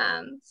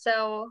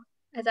 So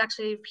it's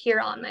actually here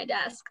on my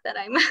desk that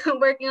I'm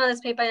working on this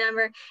paint by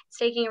number. It's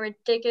taking a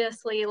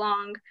ridiculously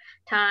long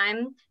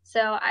time,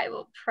 so I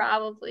will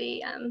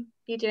probably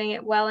be doing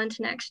it well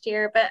into next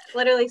year, but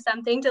literally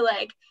something to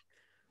like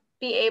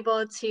be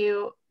able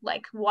to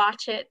like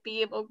watch it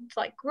be able to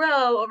like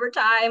grow over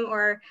time,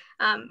 or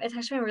it's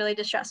actually been really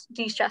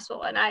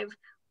de-stressful, and I've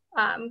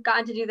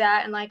gotten to do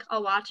that, and like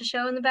I'll watch a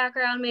show in the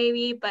background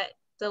maybe, but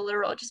the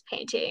literal just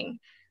painting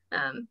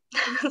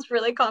has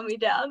really calmed me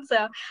down.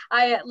 So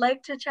I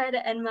like to try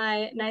to end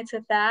my nights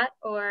with that,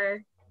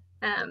 or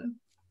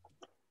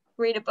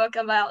read a book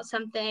about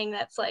something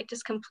that's like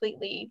just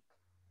completely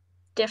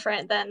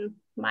different than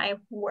my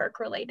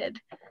work related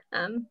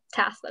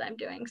tasks that I'm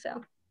doing.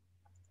 So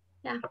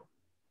yeah.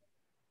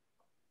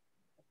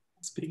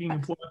 Speaking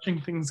of watching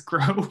things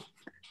grow,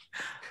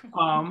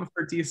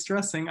 for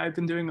de-stressing, I've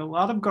been doing a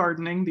lot of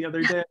gardening. The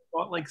other day I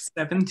bought like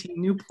 17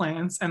 new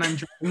plants, and I'm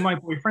driving my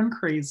boyfriend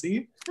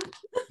crazy.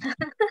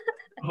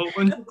 A whole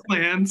bunch of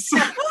plants.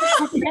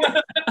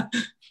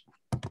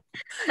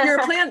 You're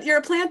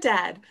a plant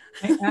dad.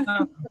 I am.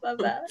 I love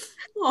that.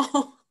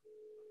 Oh.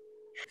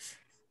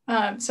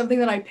 Something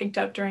that I picked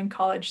up during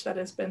college that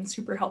has been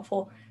super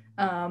helpful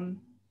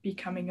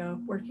becoming a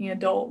working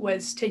adult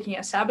was taking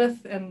a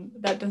Sabbath, and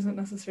that doesn't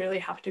necessarily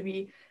have to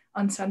be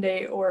on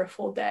Sunday or a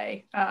full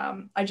day.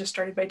 I just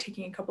started by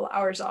taking a couple of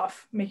hours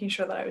off, making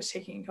sure that I was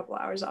taking a couple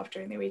of hours off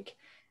during the week.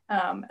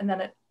 And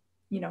then it,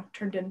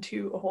 turned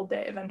into a whole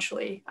day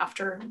eventually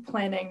after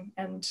planning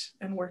and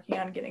working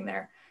on getting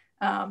there.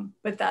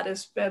 But that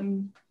has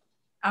been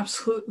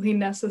absolutely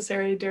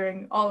necessary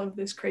during all of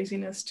this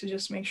craziness to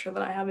just make sure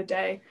that I have a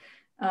day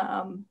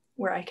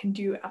where I can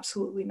do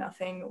absolutely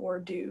nothing or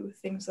do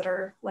things that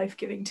are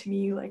life-giving to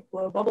me, like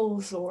blow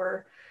bubbles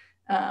or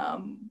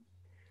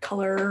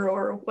color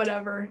or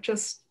whatever,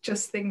 just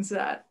things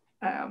that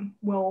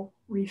will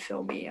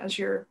refill me as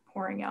you're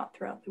pouring out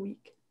throughout the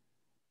week.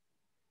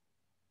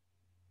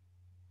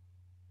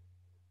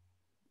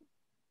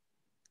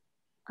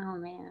 Oh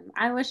man,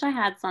 I wish I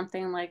had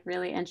something like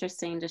really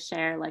interesting to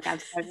share. Like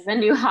I've started a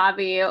new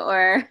hobby,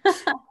 or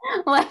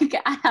like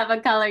I have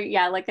a color,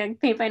 like a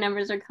paint by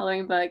numbers or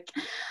coloring book.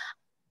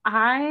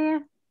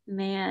 One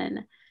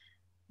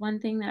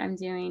thing that I'm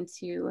doing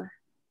to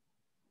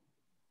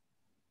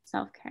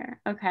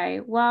self-care. Okay,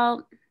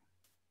 well,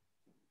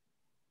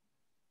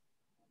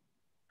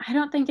 I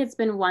don't think it's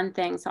been one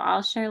thing. So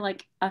I'll share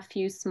like a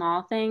few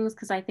small things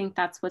because I think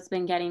that's what's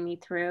been getting me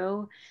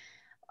through.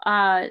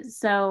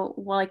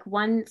 Like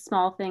one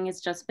small thing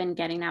has just been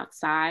getting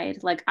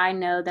outside. Like I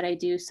know that I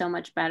do so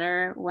much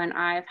better when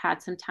I've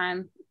had some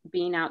time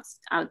being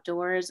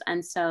outdoors,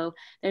 and so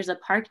there's a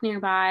park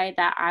nearby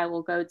that I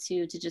will go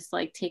to just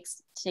like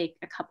take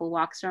a couple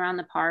walks around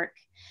the park,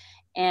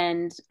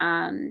 and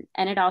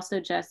it also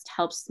just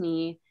helps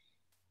me,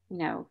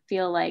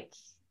 feel like,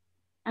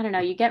 I don't know,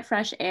 you get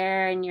fresh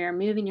air and you're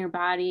moving your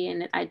body,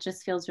 and it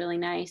just feels really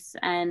nice.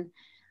 And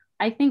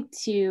I think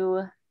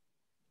too,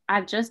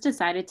 I've just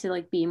decided to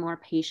like be more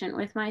patient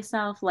with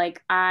myself.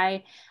 Like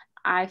I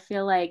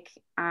feel like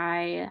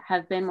I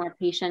have been more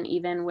patient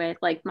even with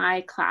like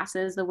my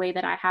classes. The way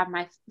that I have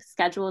my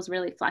schedule is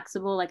really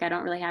flexible. Like I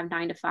don't really have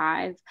 9 to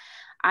 5.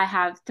 I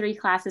have 3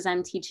 classes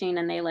I'm teaching,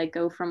 and they like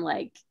go from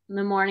like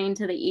the morning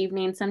to the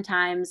evening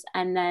sometimes.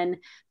 And then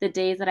the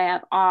days that I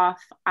have off,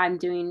 I'm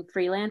doing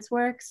freelance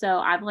work. So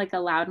I've like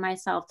allowed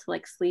myself to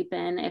like sleep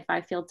in if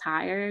I feel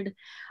tired,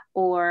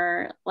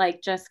 or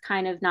like just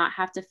kind of not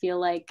have to feel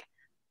like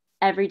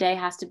every day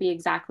has to be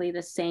exactly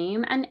the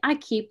same. And I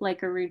keep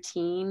like a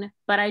routine,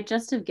 but I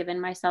just have given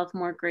myself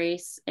more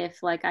grace.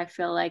 If like I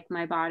feel like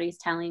my body's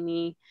telling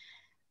me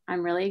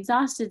I'm really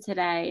exhausted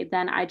today,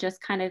 then I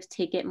just kind of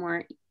take it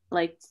more,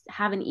 like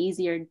have an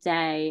easier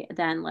day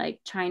than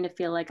like trying to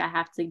feel like I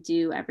have to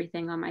do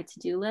everything on my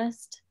to-do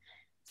list.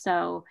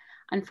 So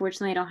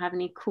unfortunately I don't have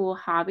any cool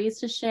hobbies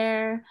to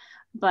share,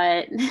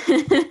 but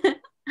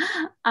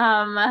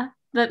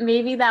but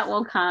maybe that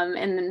will come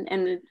in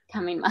the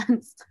coming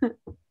months.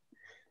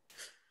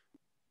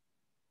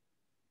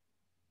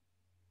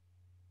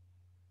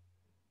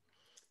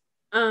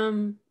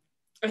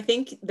 I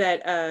think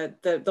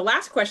that the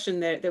last question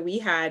that we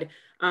had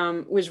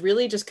was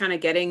really just kind of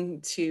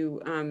getting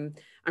to,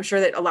 I'm sure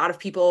that a lot of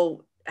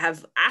people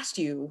have asked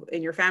you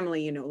in your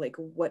family, you know, like,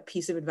 what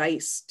piece of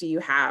advice do you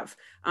have?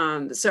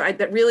 So I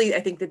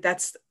think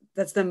that's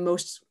the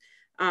most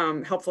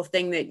helpful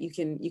thing that you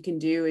can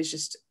do, is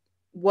just,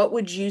 what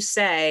would you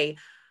say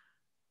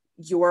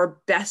your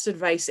best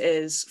advice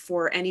is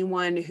for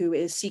anyone who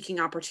is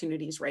seeking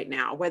opportunities right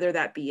now, whether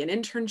that be an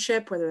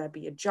internship, whether that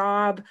be a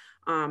job,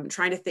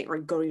 trying to think, or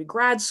going to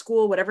grad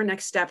school, whatever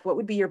next step? What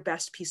would be your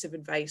best piece of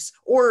advice,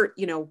 or,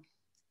 you know,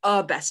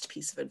 a best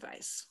piece of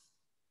advice?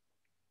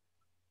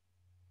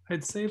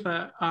 I'd say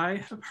that I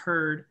have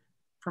heard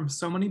from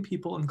so many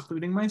people,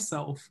 including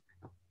myself,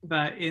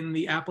 that in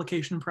the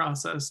application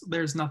process,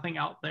 there's nothing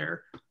out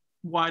there.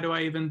 Why do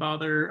I even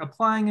bother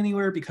applying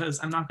anywhere? Because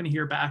I'm not going to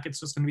hear back. It's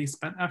just going to be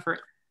spent effort.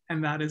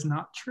 And that is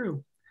not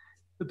true.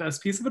 The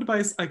best piece of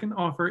advice I can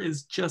offer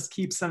is just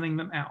keep sending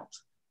them out.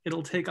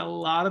 It'll take a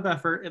lot of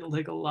effort. It'll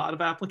take a lot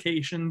of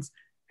applications,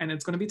 and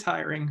it's going to be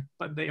tiring,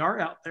 but they are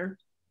out there,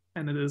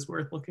 and it is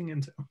worth looking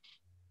into.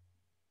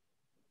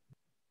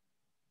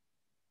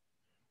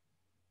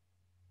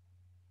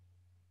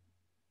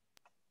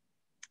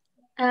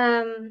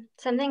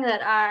 Something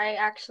that I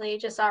actually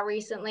just saw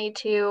recently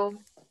too,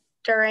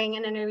 during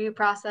an interview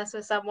process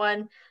with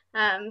someone,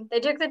 they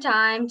took the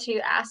time to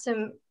ask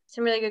some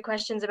really good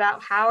questions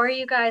about how are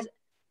you guys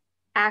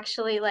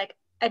actually like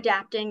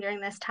adapting during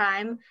this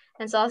time.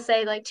 And so I'll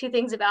say like two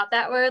things about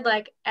that word.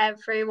 Like,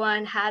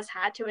 everyone has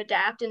had to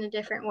adapt in a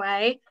different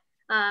way,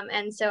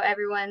 and so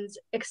everyone's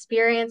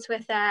experience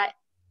with that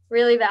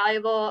really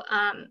valuable,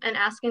 and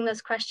asking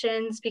those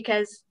questions,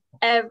 because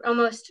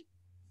almost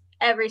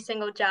every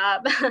single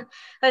job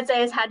let's say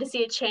has had to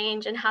see a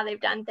change in how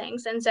they've done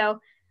things, and so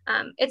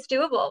it's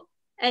doable,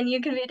 and you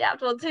can be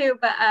adaptable too,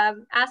 but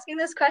asking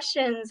those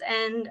questions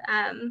and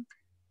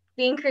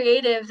being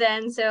creative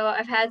then. So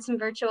I've had some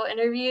virtual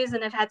interviews,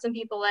 and I've had some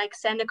people like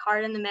send a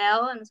card in the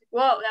mail, and it's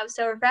like, whoa, that was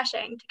so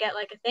refreshing to get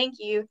like a thank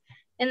you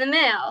in the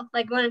mail.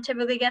 Like, you wouldn't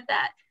typically get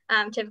that.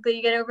 Typically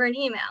you get over an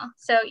email.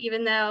 So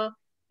even though,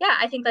 yeah,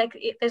 I think like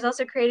there's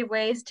also creative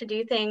ways to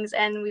do things,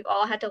 and we've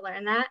all had to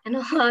learn that in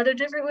a lot of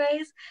different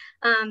ways.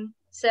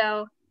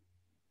 So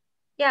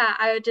yeah,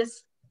 I would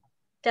just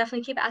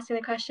definitely keep asking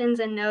the questions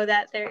and know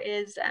that there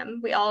is,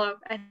 we all,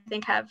 I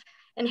think, have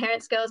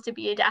inherent skills to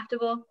be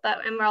adaptable,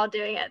 and we're all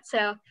doing it.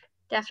 So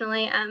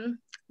definitely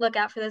look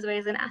out for those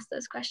ways and ask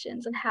those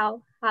questions and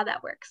how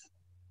that works.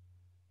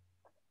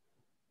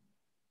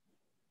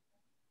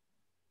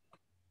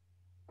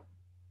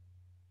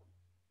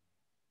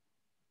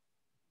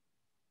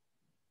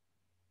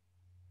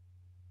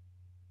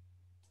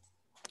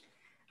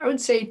 I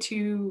would say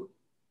to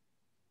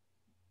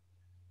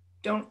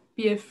don't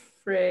be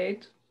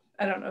afraid.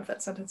 I don't know if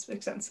that sentence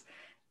makes sense.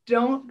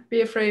 Don't be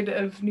afraid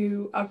of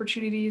new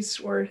opportunities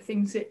or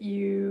things that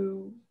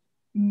you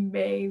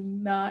may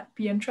not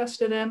be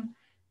interested in.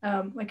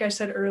 Like I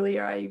said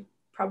earlier, I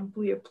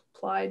probably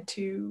applied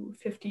to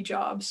 50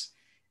 jobs.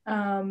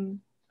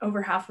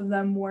 Over half of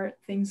them weren't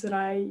things that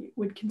I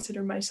would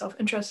consider myself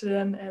interested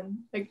in. And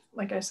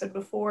like I said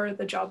before,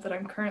 the job that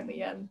I'm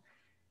currently in,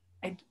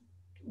 I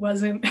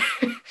wasn't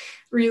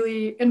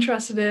really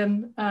interested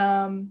in.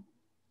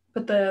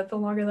 But the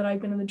longer that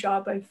I've been in the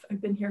job,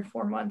 I've been here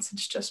 4 months.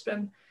 It's just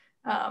been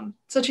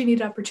such a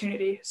neat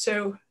opportunity.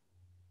 So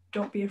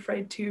don't be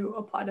afraid to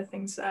apply to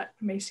things that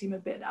may seem a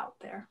bit out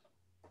there.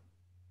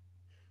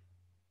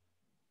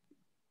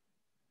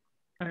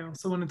 I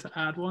also wanted to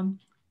add one.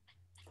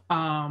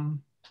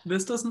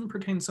 This doesn't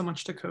pertain so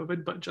much to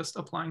COVID, but just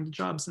applying to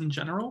jobs in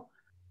general.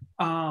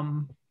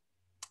 But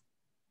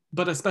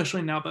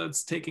especially now that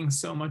it's taking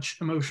so much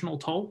emotional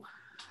toll.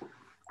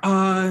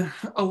 A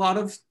lot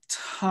of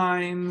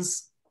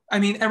times, I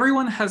mean,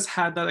 everyone has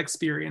had that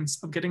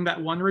experience of getting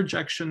that one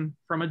rejection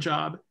from a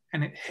job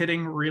and it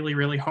hitting really,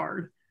 really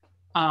hard.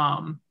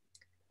 And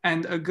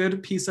a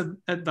good piece of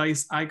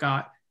advice I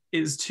got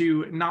is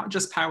to not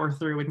just power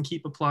through and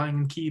keep applying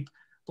and keep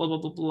blah, blah,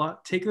 blah, blah.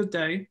 Take a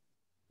day,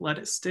 let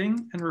it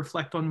sting, and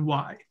reflect on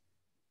why.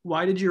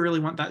 Why did you really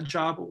want that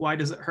job? Why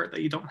does it hurt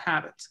that you don't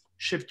have it?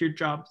 Shift your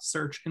job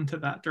search into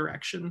that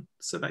direction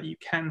so that you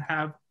can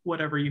have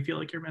whatever you feel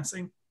like you're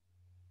missing.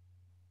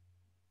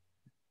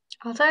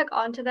 I'll tag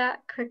onto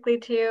that quickly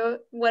too.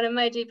 One of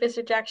my deepest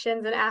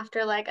rejections, and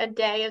after like a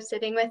day of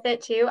sitting with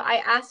it too, I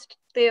asked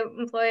the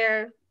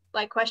employer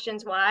like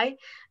questions why,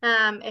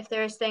 if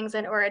there's things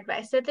or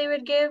advice that they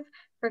would give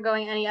for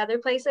going any other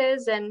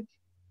places, and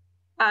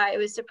I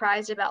was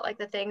surprised about like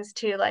the things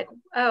too, like,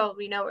 oh,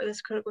 we know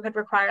this could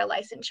require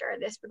licensure,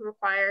 this would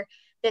require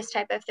this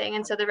type of thing,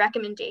 and so the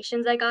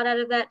recommendations I got out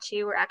of that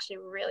too were actually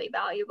really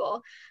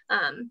valuable.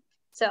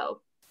 So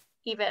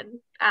even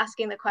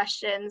asking the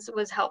questions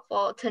was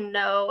helpful to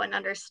know and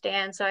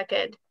understand, so I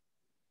could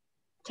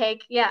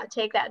take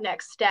that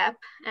next step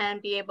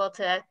and be able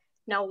to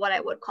know what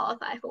I would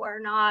qualify for or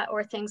not,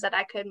 or things that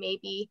I could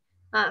maybe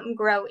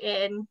grow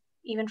in,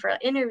 even for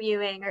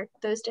interviewing or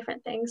those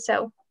different things.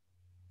 So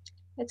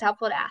it's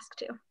helpful to ask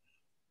too.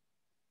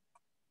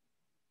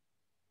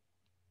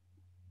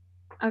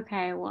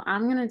 Okay, well,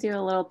 I'm gonna do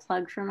a little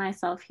plug for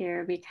myself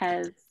here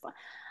because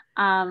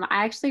I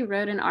actually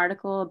wrote an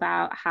article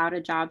about how to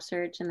job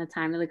search in the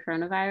time of the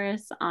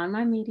coronavirus on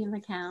my Medium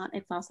account.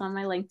 It's also on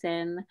my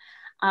LinkedIn.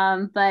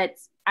 But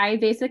I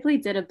basically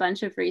did a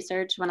bunch of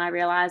research when I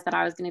realized that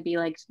I was going to be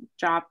like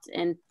drop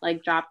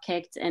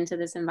kicked into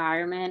this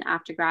environment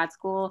after grad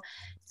school.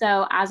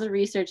 So as a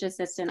research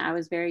assistant, I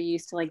was very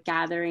used to like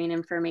gathering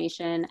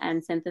information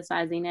and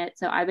synthesizing it.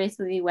 So I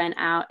basically went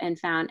out and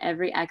found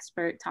every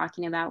expert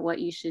talking about what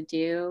you should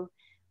do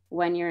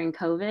when you're in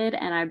COVID,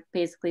 and I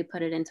basically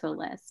put it into a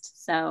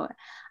list. So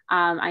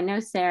I know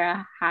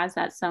Sarah has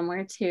that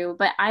somewhere too,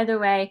 but either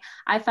way,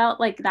 I felt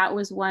like that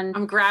was one.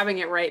 I'm grabbing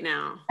it right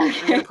now.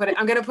 Okay.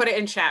 I'm gonna put it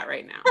in chat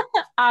right now.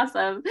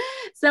 Awesome.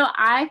 So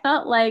I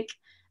felt like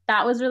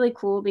that was really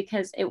cool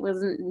because it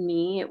wasn't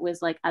me, it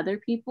was like other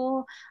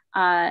people.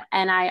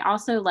 And I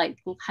also like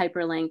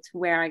hyperlinked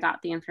where I got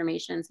the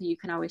information, so you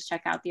can always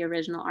check out the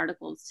original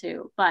articles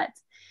too. But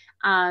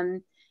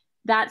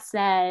that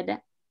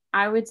said,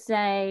 I would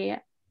say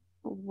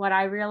what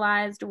I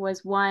realized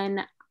was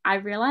one, I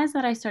realized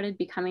that I started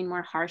becoming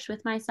more harsh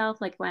with myself.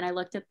 Like when I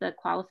looked at the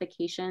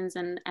qualifications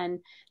and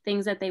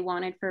things that they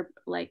wanted for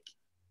like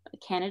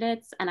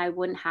candidates and I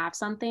wouldn't have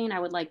something, I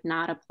would like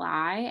not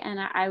apply. And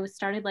I was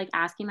started like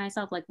asking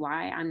myself like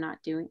why I'm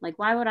not doing, like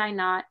why would I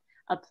not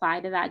apply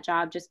to that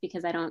job just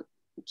because I don't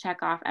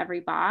check off every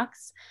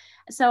box.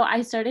 So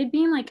I started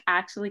being like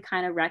actually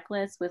kind of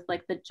reckless with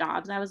like the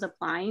jobs I was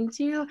applying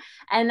to.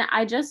 And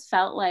I just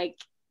felt like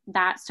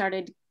that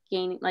started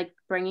gaining, like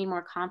bringing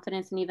more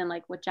confidence. And even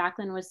like what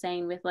Jacqueline was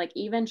saying with like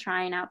even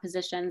trying out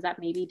positions that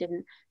maybe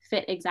didn't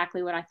fit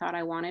exactly what I thought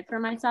I wanted for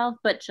myself,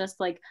 but just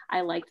like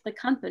I liked the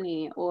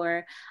company,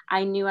 or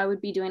I knew I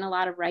would be doing a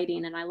lot of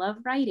writing and I love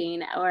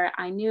writing, or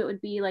I knew it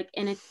would be like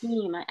in a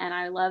team and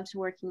I loved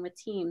working with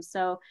teams.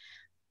 So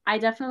I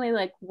definitely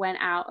like went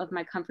out of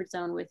my comfort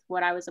zone with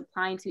what I was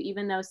applying to,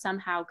 even though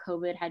somehow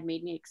COVID had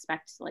made me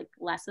expect like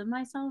less of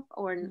myself,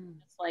 or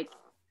just like,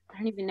 I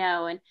don't even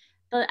know. And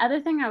the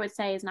other thing I would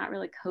say is not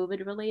really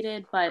COVID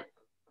related, but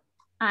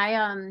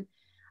I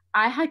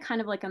had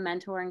kind of like a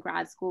mentor in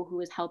grad school who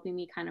was helping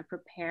me kind of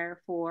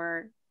prepare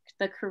for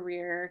the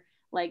career,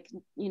 like,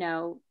 you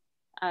know,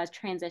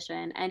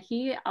 transition. And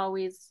he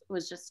always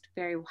was just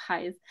very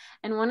wise.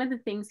 And one of the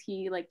things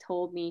he like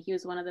told me, he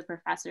was one of the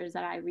professors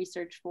that I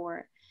researched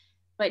for,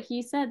 but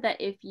he said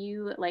that if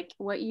you like,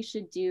 what you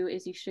should do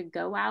is you should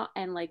go out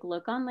and like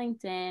look on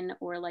LinkedIn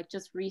or like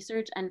just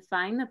research and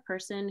find the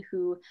person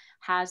who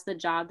has the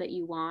job that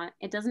you want.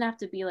 It doesn't have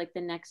to be like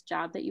the next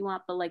job that you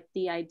want, but like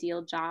the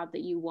ideal job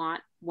that you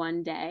want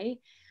one day.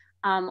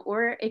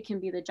 Or it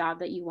can be the job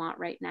that you want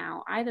right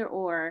now, either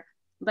or.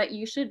 But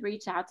you should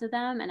reach out to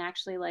them and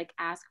actually like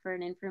ask for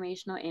an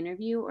informational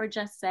interview, or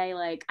just say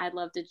like, I'd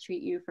love to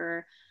treat you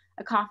for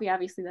a coffee.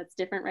 Obviously that's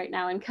different right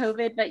now in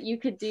COVID, but you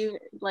could do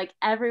like,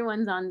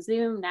 everyone's on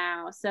Zoom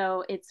now,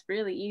 so it's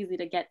really easy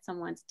to get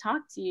someone to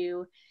talk to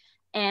you.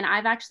 And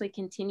I've actually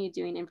continued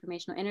doing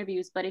informational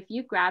interviews. But if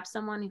you grab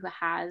someone who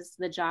has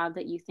the job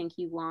that you think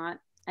you want,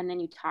 and then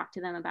you talk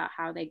to them about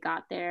how they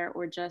got there,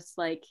 or just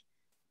like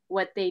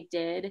what they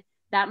did,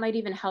 that might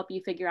even help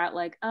you figure out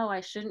like, oh,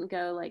 I shouldn't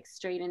go like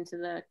straight into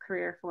the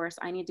career force.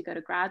 I need to go to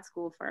grad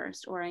school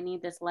first, or I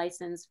need this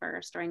license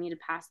first, or I need to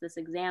pass this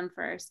exam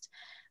first.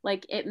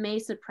 Like it may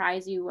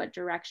surprise you what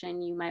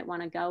direction you might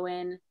want to go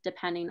in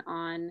depending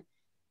on,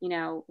 you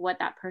know, what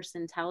that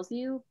person tells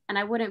you. And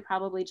I wouldn't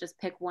probably just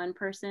pick one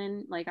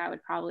person. Like I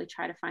would probably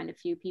try to find a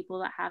few people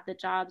that have the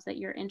jobs that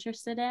you're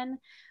interested in.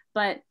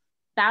 But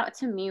that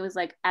to me was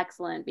like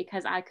excellent,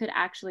 because I could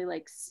actually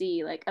like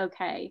see like,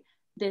 okay,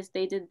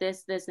 they did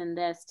this and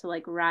this to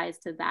like rise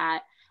to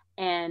that.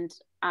 And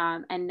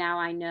now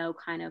I know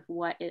kind of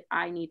what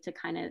I need to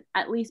kind of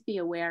at least be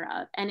aware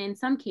of. And in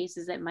some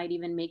cases it might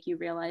even make you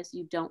realize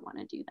you don't want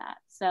to do that.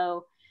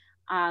 So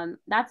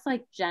that's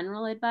like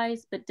general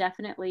advice. But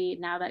definitely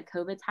now that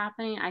COVID's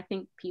happening, I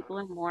think people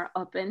are more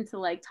open to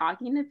like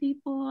talking to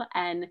people,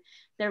 and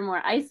they're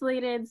more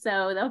isolated,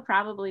 so they'll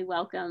probably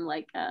welcome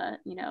like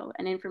you know,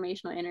 an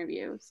informational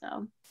interview.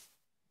 So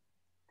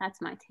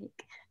that's my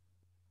take.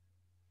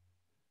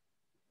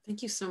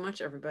 Thank you so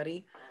much,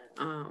 everybody.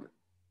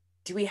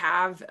 Do we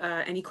have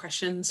any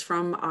questions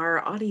from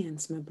our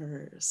audience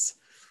members?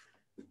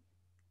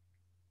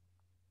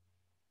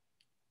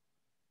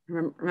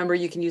 Remember,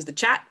 you can use the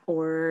chat,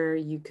 or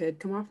you could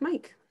come off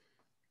mic.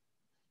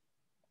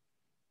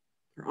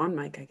 Or on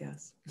mic, I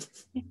guess.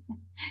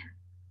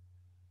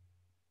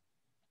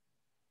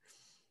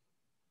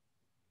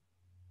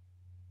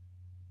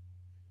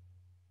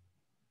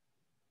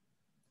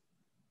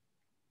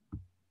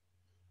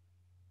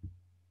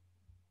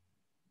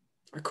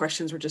 Our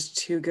questions were just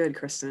too good,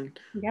 Kristen.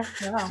 Yes,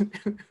 so.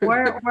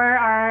 We're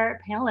our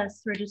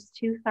panelists were just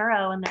too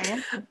thorough in their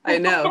answers. I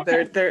know,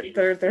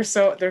 they're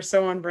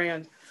so on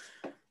brand.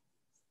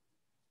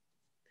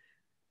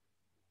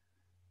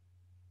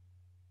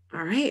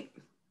 All right.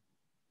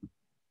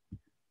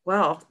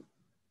 Well,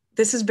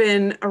 this has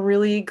been a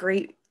really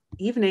great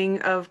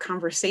evening of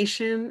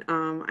conversation.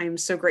 I'm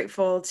so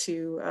grateful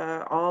to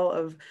all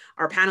of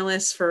our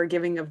panelists for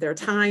giving of their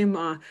time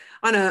on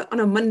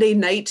a Monday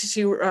night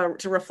to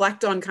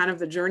reflect on kind of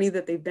the journey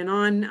that they've been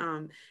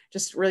on.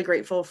 Just really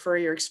grateful for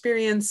your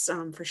experience,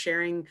 for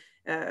sharing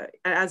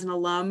as an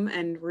alum,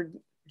 and we're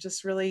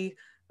just really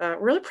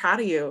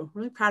proud of you,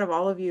 really proud of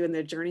all of you and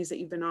the journeys that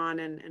you've been on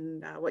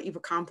and what you've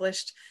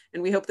accomplished.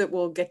 And we hope that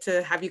we'll get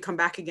to have you come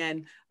back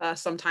again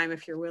sometime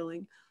if you're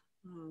willing.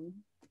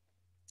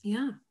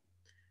 Yeah.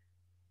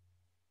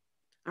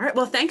 All right,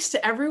 well, thanks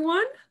to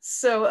everyone.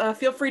 So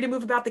feel free to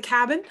move about the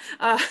cabin.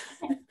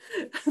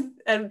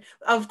 And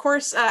of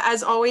course,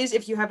 as always,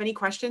 if you have any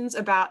questions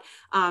about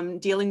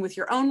dealing with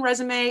your own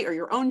resume or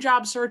your own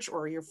job search,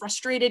 or you're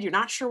frustrated, you're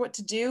not sure what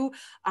to do,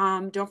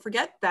 don't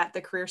forget that the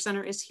Career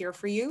Center is here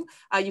for you.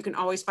 You can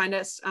always find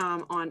us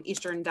on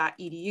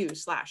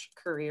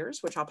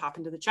eastern.edu/careers, which I'll pop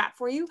into the chat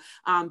for you,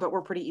 but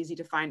we're pretty easy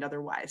to find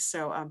otherwise.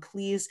 So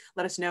please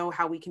let us know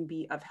how we can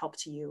be of help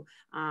to you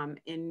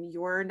in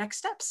your next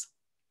steps.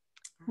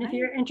 And if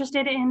you're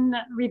interested in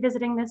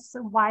revisiting this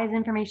wise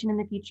information in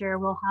the future,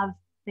 we'll have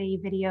the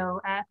video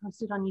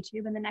posted on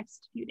YouTube in the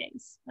next few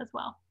days as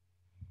well.